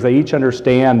communication, because they each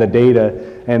understand the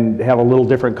data and have a little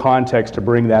different context to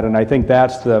bring that. And I think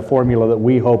that's the formula that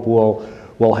we hope will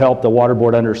help the water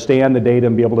board understand the data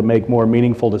and be able to make more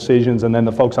meaningful decisions, and then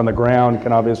the folks on the ground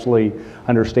can obviously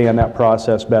understand that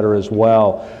process better as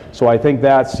well. So I think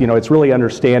that's, it's really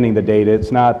understanding the data.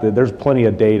 It's not that there's plenty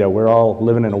of data. We're all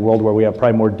living in a world where we have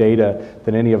probably more data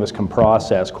than any of us can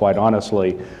process, quite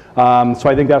honestly. So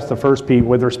I think that's the first piece.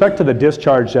 With respect to the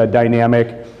discharge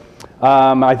dynamic,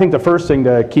 I think the first thing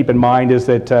to keep in mind is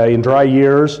that in dry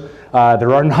years,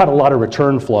 there are not a lot of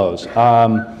return flows.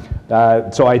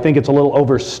 So I think it's a little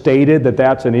overstated that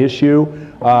that's an issue,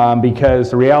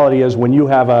 because the reality is when you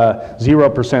have a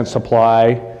 0%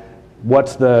 supply,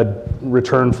 what's the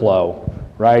return flow,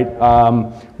 right?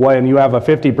 When you have a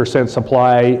 50%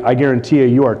 supply, I guarantee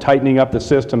you are tightening up the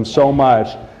system so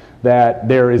much that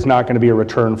there is not going to be a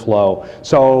return flow.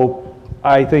 So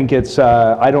I think it's,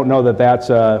 I don't know that that's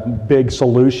a big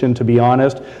solution, to be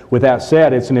honest. With that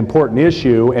said, it's an important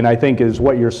issue, and I think is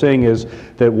what you're seeing is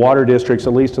that water districts,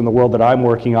 at least in the world that I'm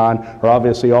working on, are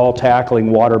obviously all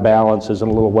tackling water balances in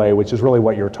a little way, which is really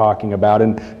what you're talking about,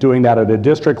 and doing that at a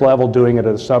district level, doing it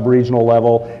at a sub-regional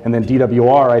level, and then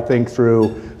DWR, I think,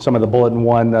 through some of the Bulletin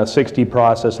 160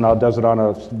 process, now does it on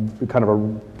a kind of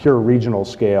a pure regional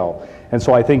scale. And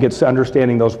so I think it's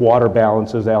understanding those water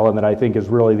balances, Ellen, that I think is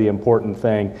really the important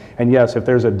thing. And yes, if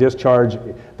there's a discharge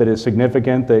that is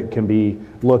significant that can be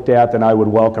looked at, then I would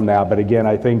welcome that. But again,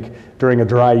 I think during a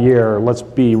dry year, let's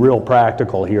be real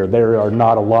practical here. There are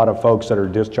not a lot of folks that are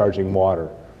discharging water.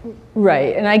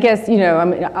 Right, and I guess, I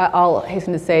mean, I'll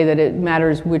hasten to say that it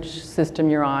matters which system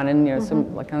you're on, and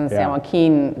some, like on the San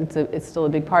Joaquin, it's still a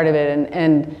big part of it,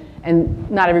 and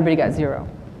not everybody got zero.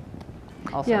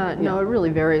 Also, no, it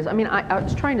really varies. I mean, I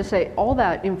was trying to say all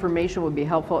that information would be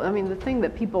helpful. I mean, the thing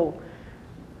that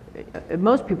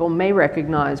most people may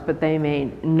recognize, but they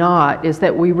may not, is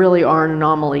that we really are an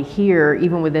anomaly here,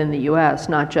 even within the U.S.,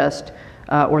 not just,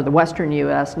 or the Western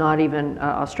U.S., not even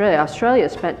Australia. Australia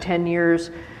spent 10 years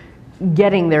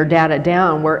getting their data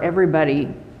down where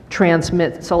everybody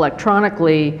transmits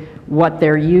electronically what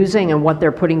they're using and what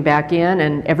they're putting back in,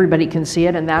 and everybody can see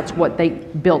it, and that's what they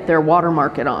built their water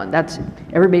market on.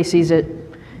 Everybody sees it,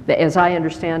 as I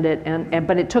understand it,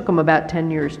 but it took them about 10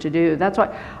 years to do. That's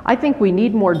why I think we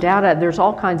need more data. There's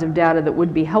all kinds of data that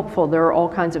would be helpful. There are all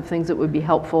kinds of things that would be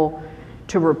helpful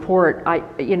to report.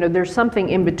 There's something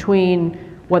in between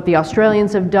what the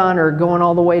Australians have done, or going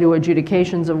all the way to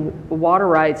adjudications of water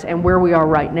rights, and where we are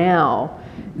right now,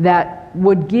 that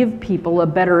would give people a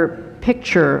better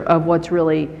picture of what's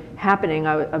really happening.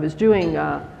 I was doing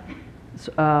a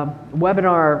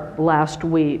webinar last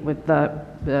week with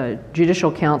the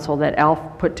Judicial Council that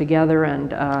Alf put together,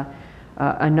 and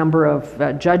a number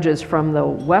of judges from the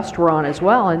West were on as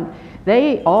well, and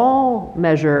they all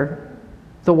measure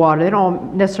the water. They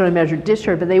don't necessarily measure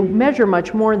discharge, but they measure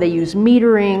much more. They use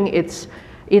metering.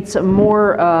 It's a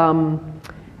more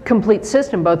complete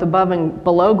system, both above and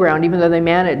below ground, even though they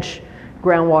manage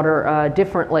groundwater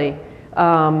differently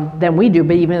than we do,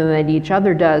 but even than each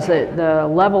other does. The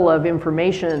level of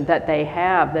information that they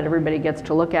have that everybody gets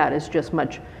to look at is just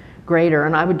much greater.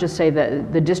 And I would just say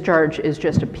that the discharge is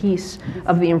just a piece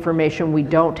of the information we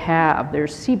don't have.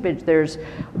 There's seepage,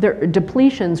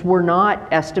 depletions were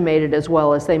not estimated as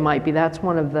well as they might be. That's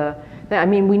one of I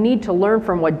mean, we need to learn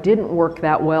from what didn't work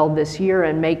that well this year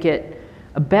and make it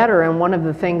better. And one of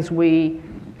the things we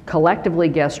collectively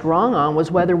guessed wrong on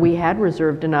was whether we had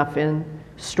reserved enough in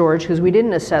storage, because we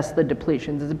didn't assess the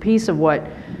depletions. It's a piece of what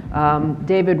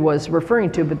David was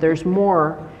referring to, but there's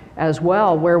more as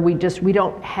well, where we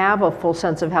don't have a full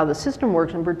sense of how the system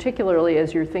works, and particularly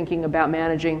as you're thinking about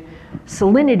managing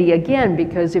salinity again,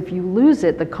 because if you lose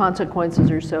it, the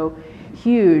consequences are so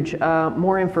huge.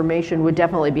 More information would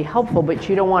definitely be helpful, but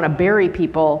you don't want to bury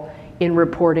people in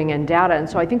reporting and data. And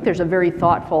so I think there's a very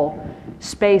thoughtful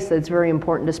space that's very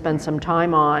important to spend some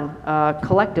time on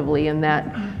collectively in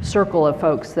that circle of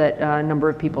folks that a number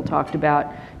of people talked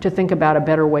about, to think about a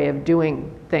better way of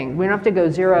doing things. We don't have to go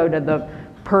zero to the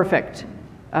perfect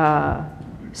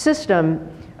system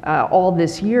all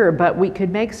this year, but we could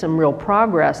make some real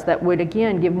progress that would,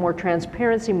 again, give more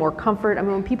transparency, more comfort. I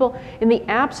mean, when people, in the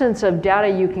absence of data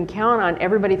you can count on,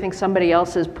 everybody thinks somebody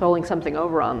else is pulling something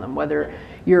over on them, whether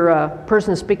you're a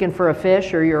person speaking for a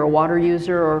fish or you're a water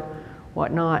user or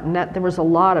whatnot. And that there was a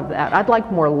lot of that. I'd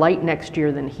like more light next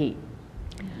year than heat.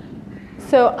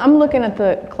 So I'm looking at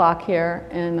the clock here,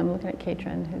 and I'm looking at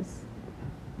Katrin, who's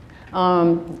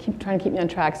trying to keep me on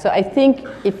track. So I think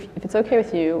if it's okay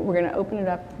with you, we're going to open it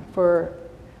up for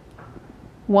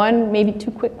one, maybe two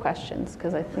quick questions,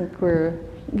 because I think we're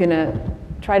going to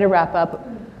try to wrap up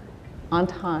on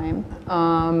time.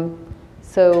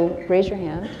 So raise your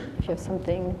hand if you have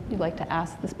something you'd like to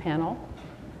ask this panel.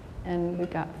 And we've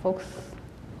got folks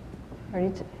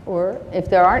ready to, or if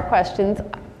there aren't questions,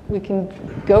 we can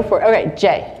go for it. Okay,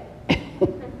 Jay.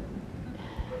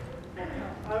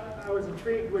 I was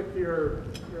intrigued with your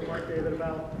remark, David,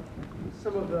 about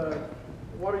some of the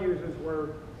water users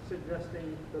were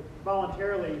suggesting to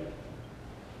voluntarily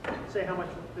say how much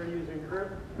they're using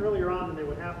earlier on than they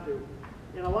would have to.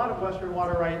 In a lot of Western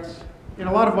water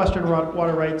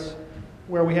rights,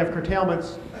 where we have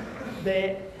curtailments,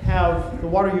 they have the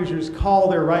water users call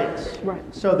their rights, Right.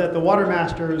 so that the water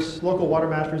masters, local water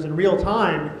masters, in real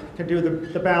time can do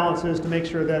the balances to make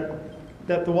sure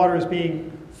that the water is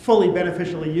being fully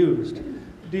beneficially used.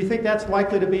 Do you think that's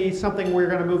likely to be something we're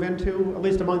going to move into, at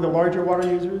least among the larger water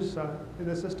users in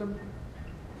the system?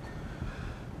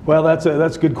 Well, that's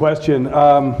a good question.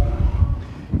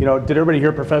 You know, did everybody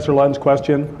hear Professor Lund's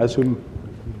question? I assume.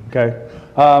 Okay.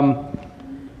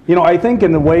 You know, I think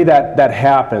in the way that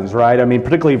happens, right? I mean,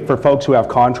 particularly for folks who have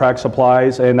contract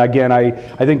supplies, and again, I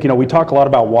think, you know, we talk a lot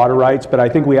about water rights, but I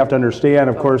think we have to understand,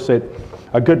 of course, that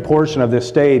a good portion of this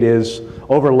state is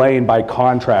overlain by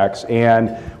contracts, and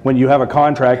when you have a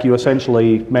contract, you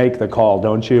essentially make the call,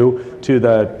 don't you, to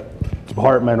the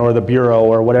department or the bureau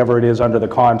or whatever it is under the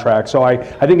contract. So I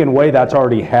think in a way that's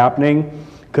already happening.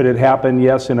 Could it happen?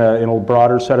 Yes, in a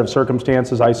broader set of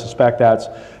circumstances. I suspect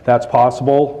that's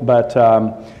possible. But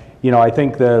you know, I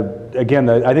think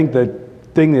I think the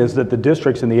thing is that the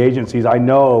districts and the agencies, I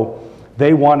know,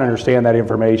 they want to understand that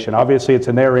information. Obviously, it's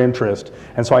in their interest,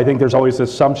 and so I think there's always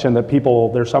this assumption that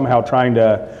they're somehow trying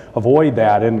to avoid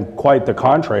that, and quite the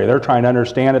contrary. They're trying to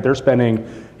understand it. They're spending,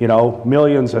 you know,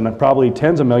 millions and probably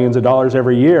tens of millions of dollars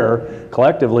every year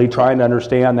collectively trying to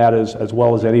understand that as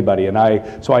well as anybody.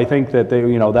 And so I think that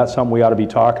you know, that's something we ought to be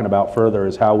talking about further,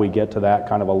 is how we get to that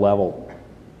kind of a level.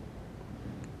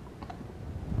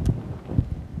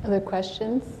 Other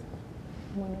questions?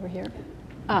 One over here.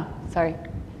 Ah, sorry.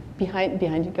 Behind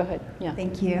you, go ahead. Yeah.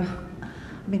 Thank you.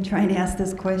 I've been trying to ask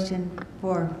this question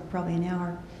for probably an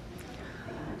hour.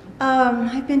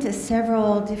 I've been to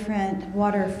several different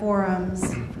water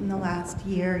forums in the last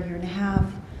year and a half.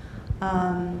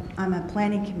 I'm a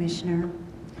planning commissioner,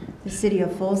 the city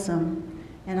of Folsom,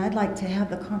 and I'd like to have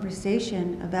the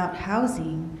conversation about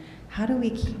housing. How do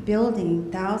we keep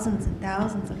building thousands and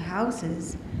thousands of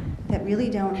houses that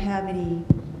really don't have any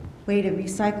way to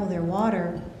recycle their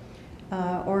water?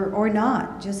 Or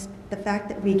not, just the fact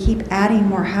that we keep adding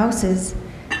more houses,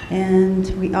 and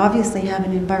we obviously have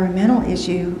an environmental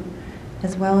issue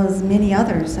as well as many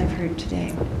others I've heard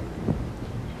today.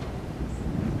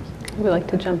 Would like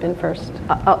to jump in first?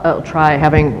 I'll try,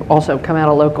 having also come out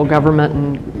of local government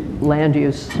and land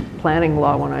use planning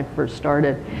law when I first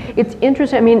started. It's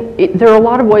interesting. I mean, there are a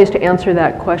lot of ways to answer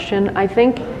that question. I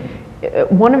think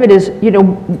one of it is, you know,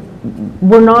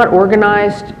 we're not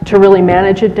organized to really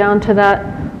manage it down to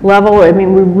that level. I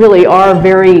mean, we really are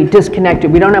very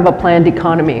disconnected. We don't have a planned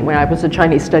economy. When I was a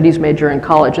Chinese studies major in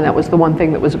college, and that was the one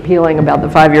thing that was appealing about the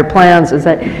 5-year plans, is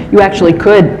that you actually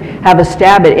could have a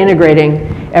stab at integrating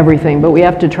everything, but we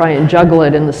have to try and juggle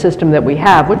it in the system that we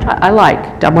have, which I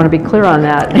like. I want to be clear on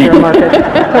that, Marcus.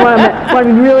 I want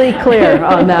to be really clear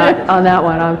on that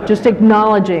one. I'm just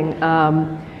acknowledging.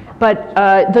 But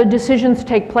the decisions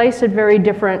take place at very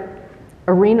different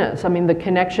arenas. I mean, the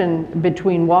connection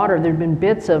between water, there have been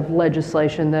bits of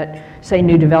legislation that say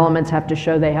new developments have to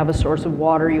show they have a source of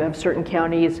water. You have certain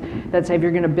counties that say if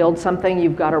you're going to build something,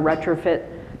 you've got to retrofit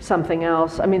something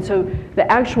else. I mean, so the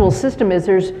actual system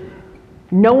is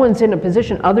no one's in a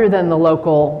position other than the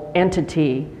local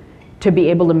entity to be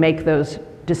able to make those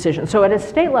decisions. So at a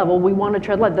state level, we want to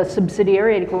tread light. The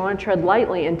subsidiarity, we want to tread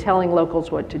lightly in telling locals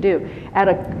what to do.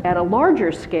 At a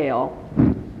larger scale,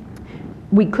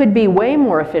 we could be way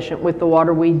more efficient with the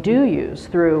water we do use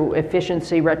through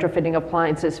efficiency, retrofitting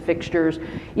appliances, fixtures,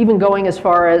 even going as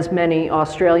far as many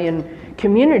Australian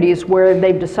communities where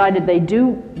they've decided they do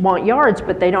want yards,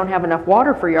 but they don't have enough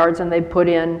water for yards, and they put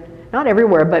in, not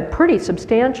everywhere, but pretty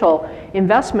substantial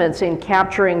investments in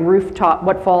capturing rooftop,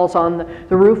 what falls on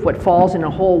the roof, what falls in a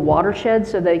whole watershed,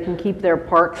 so they can keep their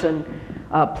parks and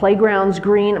playgrounds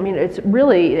green. I mean, it's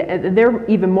really, they're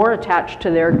even more attached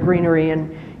to their greenery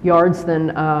and yards than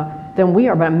we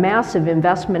are, but a massive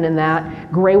investment in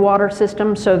that gray water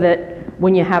system so that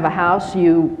when you have a house,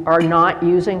 you are not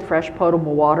using fresh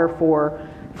potable water for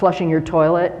flushing your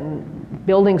toilet. And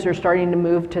buildings are starting to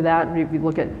move to that. If you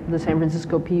look at the San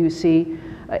Francisco PUC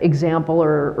example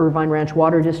or Irvine Ranch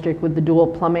Water District with the dual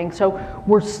plumbing. So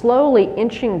we're slowly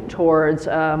inching towards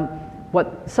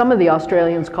what some of the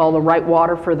Australians call the right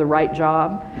water for the right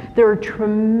job. There are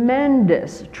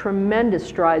tremendous, tremendous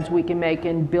strides we can make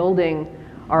in building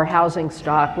our housing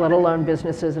stock, let alone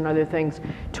businesses and other things,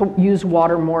 to use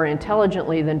water more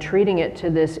intelligently than treating it to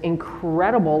this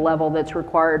incredible level that's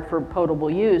required for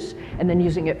potable use and then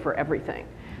using it for everything.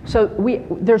 So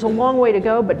there's a long way to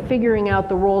go, but figuring out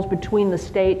the roles between the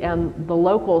state and the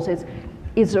locals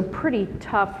is a pretty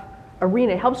tough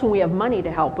arena. It helps when we have money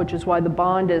to help, which is why the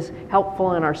bond is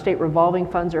helpful and our state revolving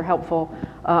funds are helpful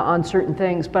on certain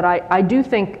things. But I do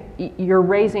think you're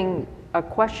raising a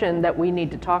question that we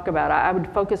need to talk about. I would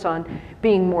focus on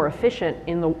being more efficient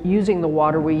in using the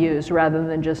water we use rather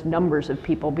than just numbers of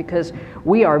people, because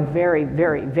we are very,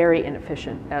 very, very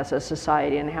inefficient as a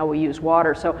society in how we use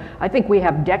water. So I think we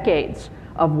have decades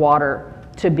of water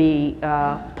to be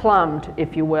plumbed,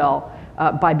 if you will,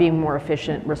 by being more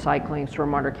efficient, recycling,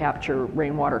 stormwater capture,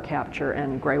 rainwater capture,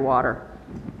 and gray water.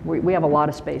 We have a lot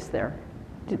of space there.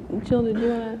 Jill, did you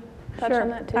want to touch on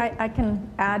that too? I can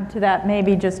add to that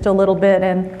maybe just a little bit.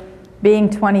 And being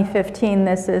 2015,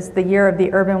 this is the year of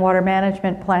the urban water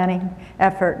management planning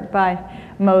effort by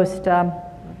most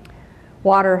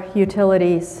water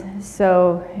utilities.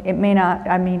 So it may not,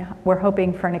 I mean, we're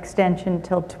hoping for an extension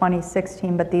till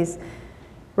 2016, but these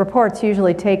reports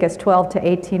usually take us 12 to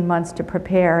 18 months to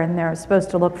prepare, and they're supposed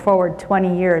to look forward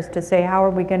 20 years to say, how are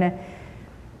we going to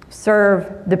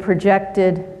serve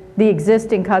the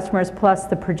existing customers plus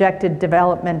the projected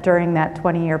development during that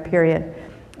 20-year period.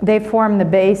 They form the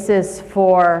basis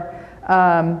for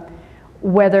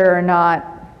whether or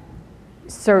not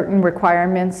certain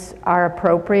requirements are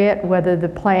appropriate, whether the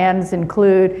plans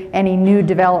include any new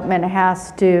development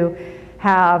has to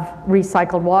have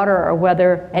recycled water, or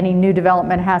whether any new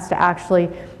development has to actually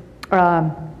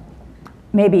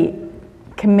maybe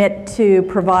commit to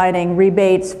providing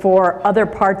rebates for other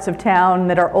parts of town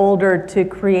that are older to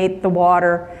create the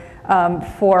water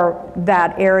for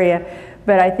that area.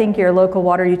 But I think your local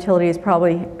water utility is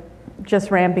probably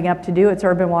just ramping up to do its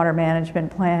urban water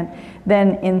management plan.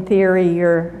 Then in theory,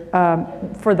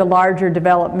 for the larger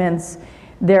developments,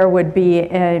 there would be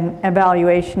an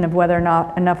evaluation of whether or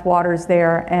not enough water is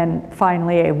there, and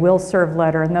finally a will serve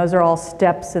letter. And those are all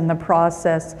steps in the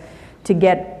process to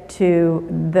get to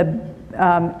the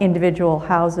individual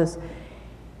houses.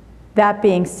 That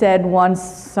being said, once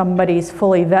somebody's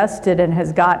fully vested and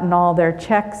has gotten all their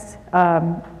checks,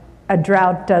 a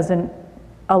drought doesn't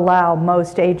allow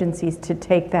most agencies to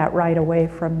take that right away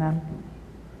from them.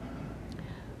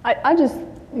 I just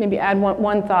maybe add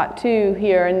one thought too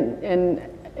here, and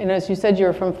as you said,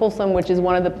 you're from Folsom, which is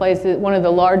one of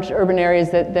the large urban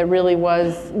areas that really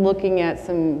was looking at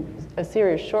a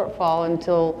serious shortfall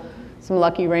until some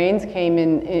lucky rains came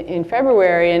in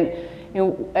February. And you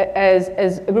know,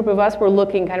 as a group of us were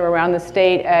looking kind of around the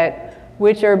state at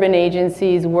which urban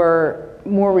agencies were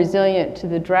more resilient to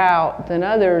the drought than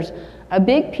others, a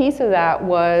big piece of that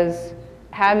was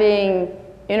having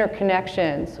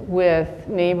interconnections with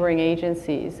neighboring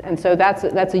agencies. And so that's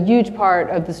a huge part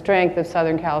of the strength of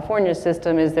Southern California's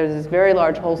system, is there's this very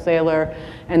large wholesaler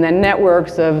and then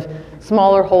networks of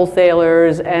smaller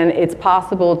wholesalers, and it's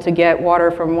possible to get water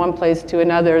from one place to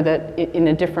another that in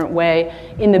a different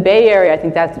way. In the Bay Area, I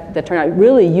think that turned out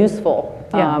really usul.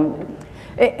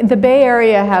 Yeah. The Bay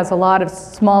Area has a lot of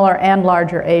smaller and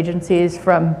larger agencies,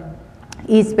 from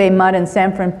East Bay Mud and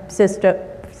San Francisco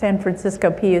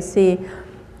PUC.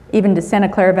 even to Santa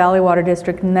Clara Valley Water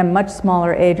District, and then much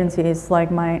smaller agencies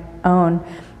like my own.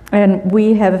 And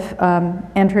we have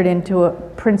entered into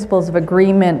principles of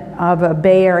agreement of a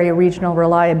Bay Area Regional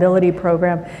Reliability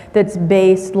Program that's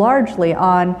based largely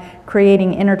on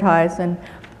creating interties, and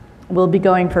we'll be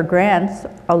going for grants.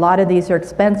 A lot of these are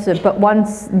expensive, but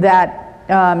once that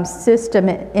system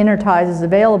interties is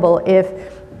available,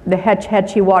 if the Hetch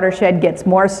Hetchy watershed gets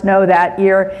more snow that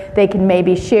year, they can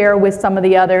maybe share with some of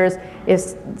the others.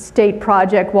 If state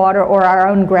project water or our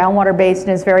own groundwater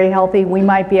basin is very healthy, we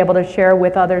might be able to share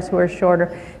with others who are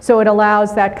shorter. So it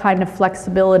allows that kind of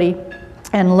flexibility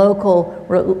and local,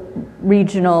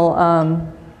 regional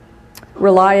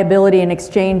reliability and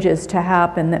exchanges to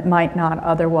happen that might not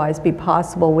otherwise be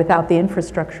possible without the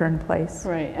infrastructure in place.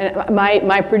 Right, and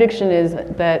my prediction is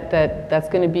that that's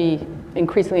going to be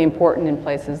increasingly important in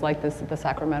places like this, the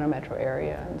Sacramento metro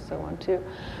area and so on too.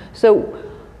 So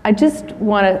I just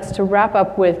want us to wrap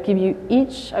up with, give you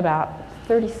each about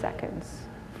 30 seconds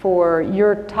for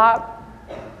your top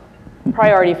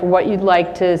priority for what you'd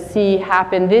like to see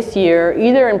happen this year,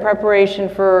 either in preparation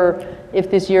for if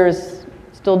this year is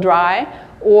still dry,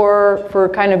 or for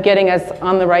kind of getting us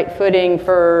on the right footing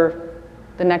for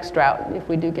the next drought if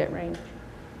we do get rain.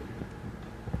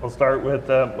 I'll start with,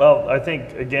 well, I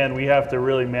think, again, we have to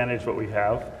really manage what we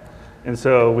have. And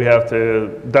so we have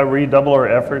to redouble our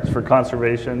efforts for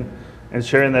conservation and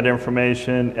sharing that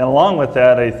information. And along with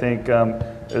that, I think,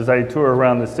 as I tour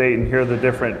around the state and hear the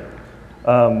different,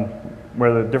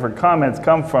 where the different comments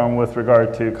come from with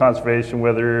regard to conservation,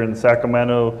 whether you're in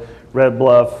Sacramento, Red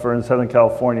Bluff, or in Southern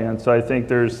California. And so I think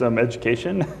there's some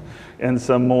education and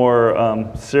some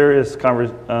more serious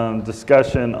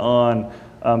discussion on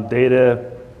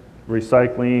data,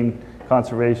 recycling,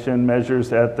 conservation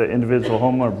measures at the individual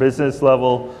home or business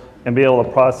level, and be able to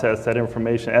process that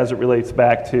information as it relates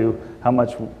back to how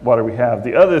much water we have.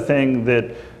 The other thing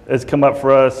that has come up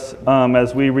for us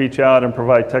as we reach out and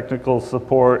provide technical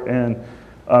support and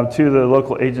to the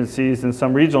local agencies and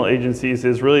some regional agencies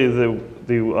is really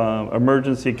the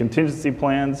emergency contingency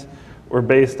plans were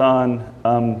based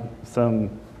on some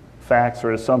facts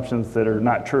or assumptions that are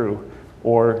not true.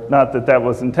 Or not that that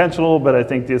was intentional, but I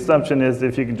think the assumption is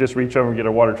if you can just reach over and get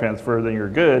a water transfer, then you're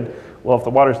good. Well, if the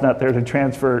water's not there to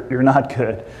transfer, you're not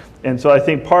good. And so I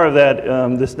think part of that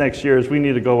this next year is we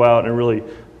need to go out and really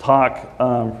talk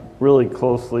really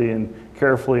closely and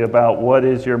carefully about what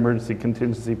is your emergency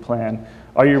contingency plan.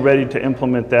 Are you ready to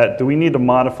implement that? Do we need to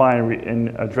modify and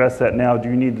address that now? Do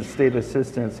you need the state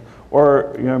assistance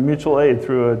or mutual aid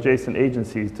through adjacent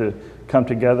agencies to come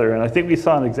together? And I think we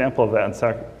saw an example of that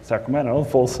in Sacramento.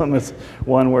 Folsom is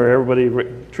one where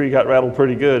tree got rattled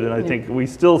pretty good, and I think we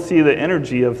still see the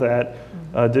energy of that,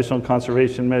 additional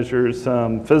conservation measures,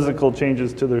 physical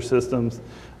changes to their systems,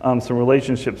 some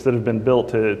relationships that have been built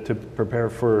to prepare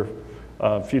for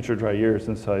future dry years.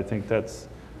 And so I think that's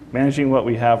managing what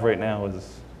we have right now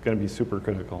is going to be super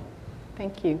critical.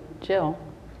 Thank you. Jill?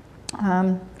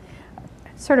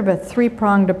 Sort of a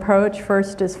three-pronged approach.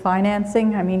 First is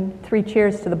financing. I mean, 3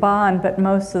 cheers to the bond, but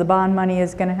most of the bond money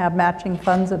is going to have matching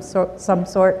funds of some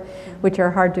sort, which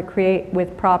are hard to create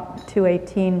with Prop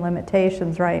 218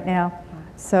 limitations right now.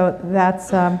 So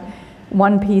that's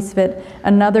one piece of it.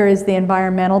 Another is the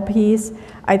environmental piece.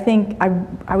 I think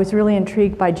I was really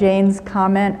intrigued by Jane's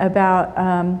comment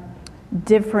about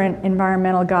different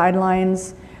environmental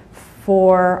guidelines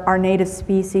for our native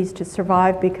species to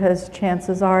survive, because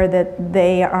chances are that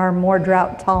they are more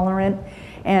drought tolerant,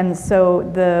 and so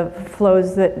the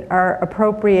flows that are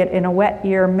appropriate in a wet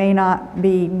year may not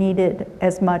be needed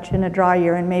as much in a dry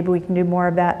year, and maybe we can do more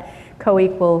of that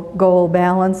co-equal goal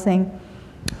balancing.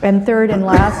 And third and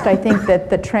last, I think that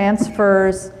the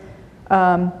transfers,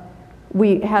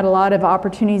 we had a lot of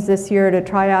opportunities this year to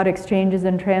try out exchanges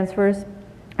and transfers.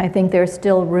 I think there's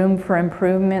still room for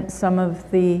improvement. Some of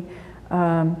the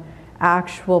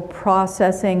actual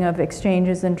processing of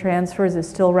exchanges and transfers is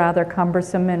still rather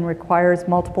cumbersome and requires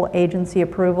multiple agency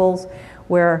approvals,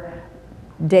 where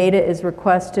data is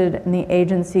requested and the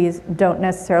agencies don't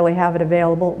necessarily have it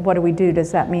available. What do we do?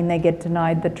 Does that mean they get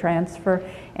denied the transfer?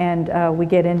 And we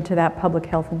get into that public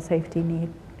health and safety need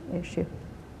issue.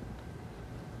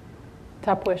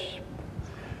 Top wish.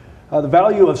 The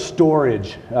value of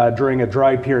storage during a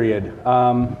dry period.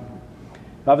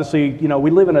 Obviously, we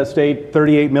live in a state,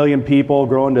 38 million people,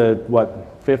 growing to,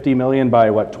 what, 50 million by,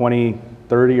 what,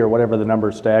 2030 or whatever the number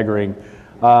is, staggering.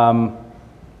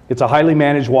 It's a highly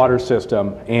managed water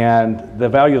system, and the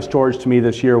value of storage to me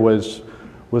this year was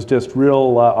just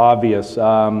real obvious.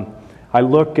 I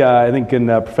look, I think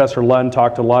Professor Lund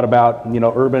talked a lot about,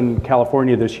 urban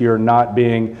California this year not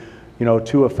being,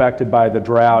 too affected by the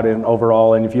drought and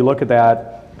overall. And if you look at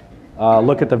that,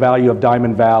 look at the value of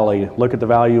Diamond Valley, look at the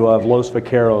value of Los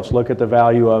Vaqueros, look at the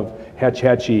value of Hetch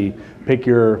Hetchy, pick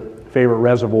your favorite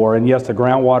reservoir. And yes, the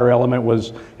groundwater element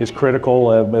is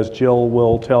critical, as Jill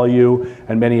will tell you,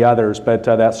 and many others, but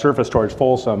that surface storage,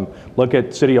 Folsom, look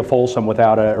at City of Folsom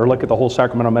without or look at the whole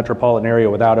Sacramento metropolitan area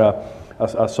without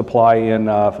a supply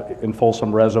in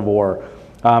Folsom Reservoir.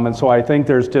 And so I think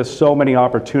there's just so many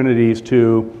opportunities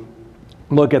to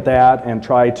look at that and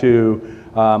try to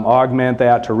augment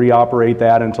that, to reoperate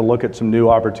that, and to look at some new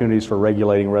opportunities for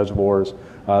regulating reservoirs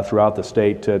throughout the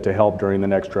state to help during the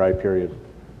next dry period.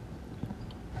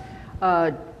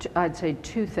 I'd say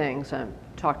two things. I've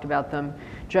talked about them.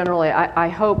 Generally, I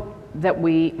hope that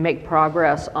we make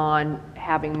progress on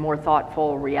having more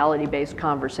thoughtful, reality-based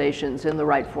conversations in the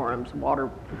right forums, water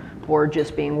board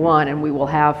just being one, and we will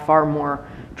have far more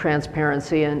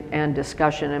transparency and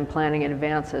discussion and planning in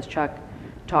advance, as Chuck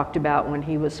talked about when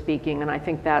he was speaking, and I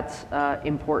think that's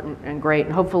important and great.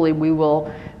 And hopefully we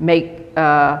will make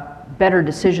better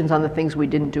decisions on the things we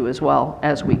didn't do as well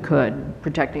as we could,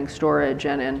 protecting storage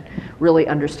and really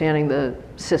understanding the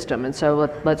system. And so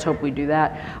let's hope we do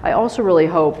that. I also really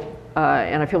hope,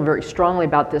 and I feel very strongly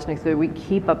about this, Nick, that we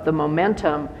keep up the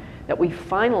momentum that we've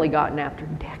finally gotten after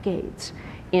decades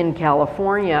in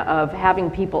California of having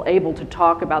people able to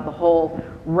talk about the whole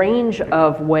range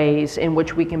of ways in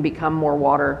which we can become more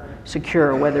water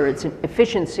secure, whether it's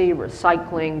efficiency,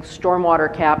 recycling,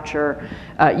 stormwater capture,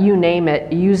 you name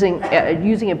it, using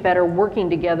it better, working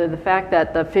together. The fact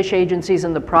that the fish agencies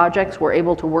and the projects were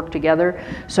able to work together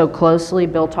so closely,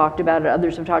 Bill talked about it,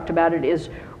 others have talked about it, is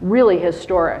really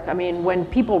historic. I mean, when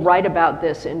people write about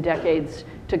this in decades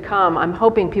to come, I'm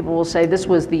hoping people will say this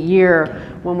was the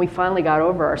year when we finally got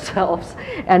over ourselves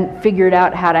and figured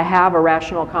out how to have a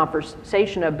rational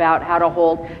conversation about how to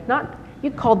hold, not, you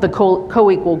called the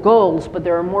co-equal goals, but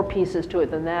there are more pieces to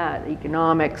it than that.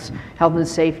 Economics, health and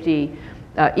safety,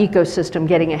 ecosystem,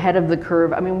 getting ahead of the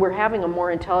curve. I mean, we're having a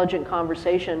more intelligent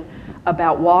conversation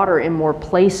about water in more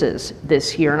places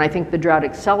this year, and I think the drought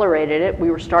accelerated it.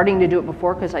 We were starting to do it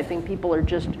before because I think people are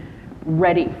just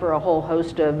ready for a whole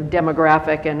host of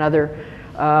demographic and other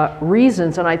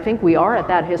reasons, and I think we are at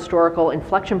that historical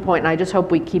inflection point, and I just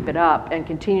hope we keep it up and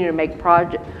continue to make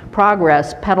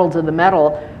progress, pedal to the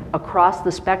metal, across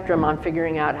the spectrum on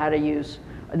figuring out how to use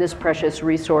this precious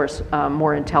resource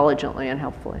more intelligently and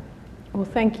helpfully. Well,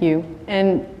 thank you,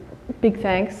 and big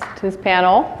thanks to this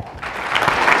panel.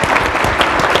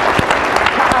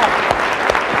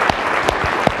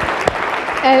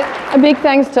 And a big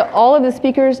thanks to all of the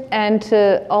speakers and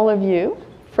to all of you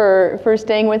for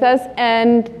staying with us.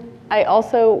 And I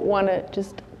also want to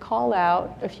just call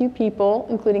out a few people,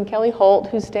 including Kelly Holt,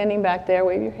 who's standing back there.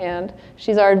 Wave your hand.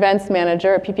 She's our events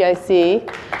manager at PPIC.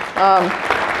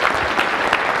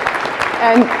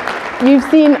 And you've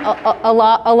seen a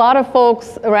lot of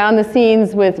folks around the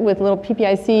scenes with little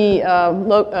PPIC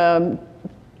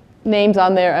names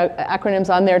on their, acronyms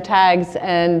on their tags,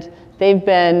 and they've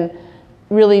been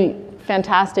really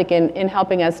fantastic in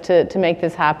helping us to make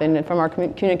this happen. And from our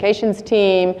communications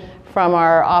team, from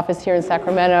our office here in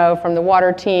Sacramento, from the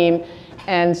water team.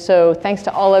 And so thanks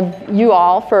to all of you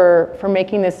all for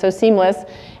making this so seamless.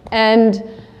 And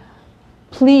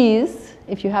please,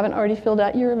 if you haven't already filled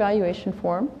out your evaluation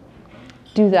form,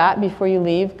 do that before you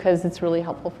leave, because it's really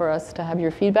helpful for us to have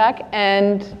your feedback.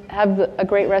 And have a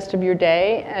great rest of your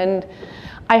day. And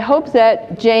I hope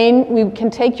that, Jane, we can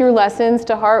take your lessons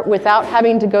to heart without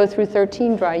having to go through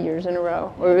 13 dry years in a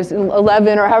row, or it was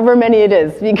 11, or however many it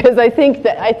is, because I think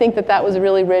that was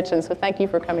really rich, and so thank you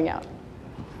for coming out.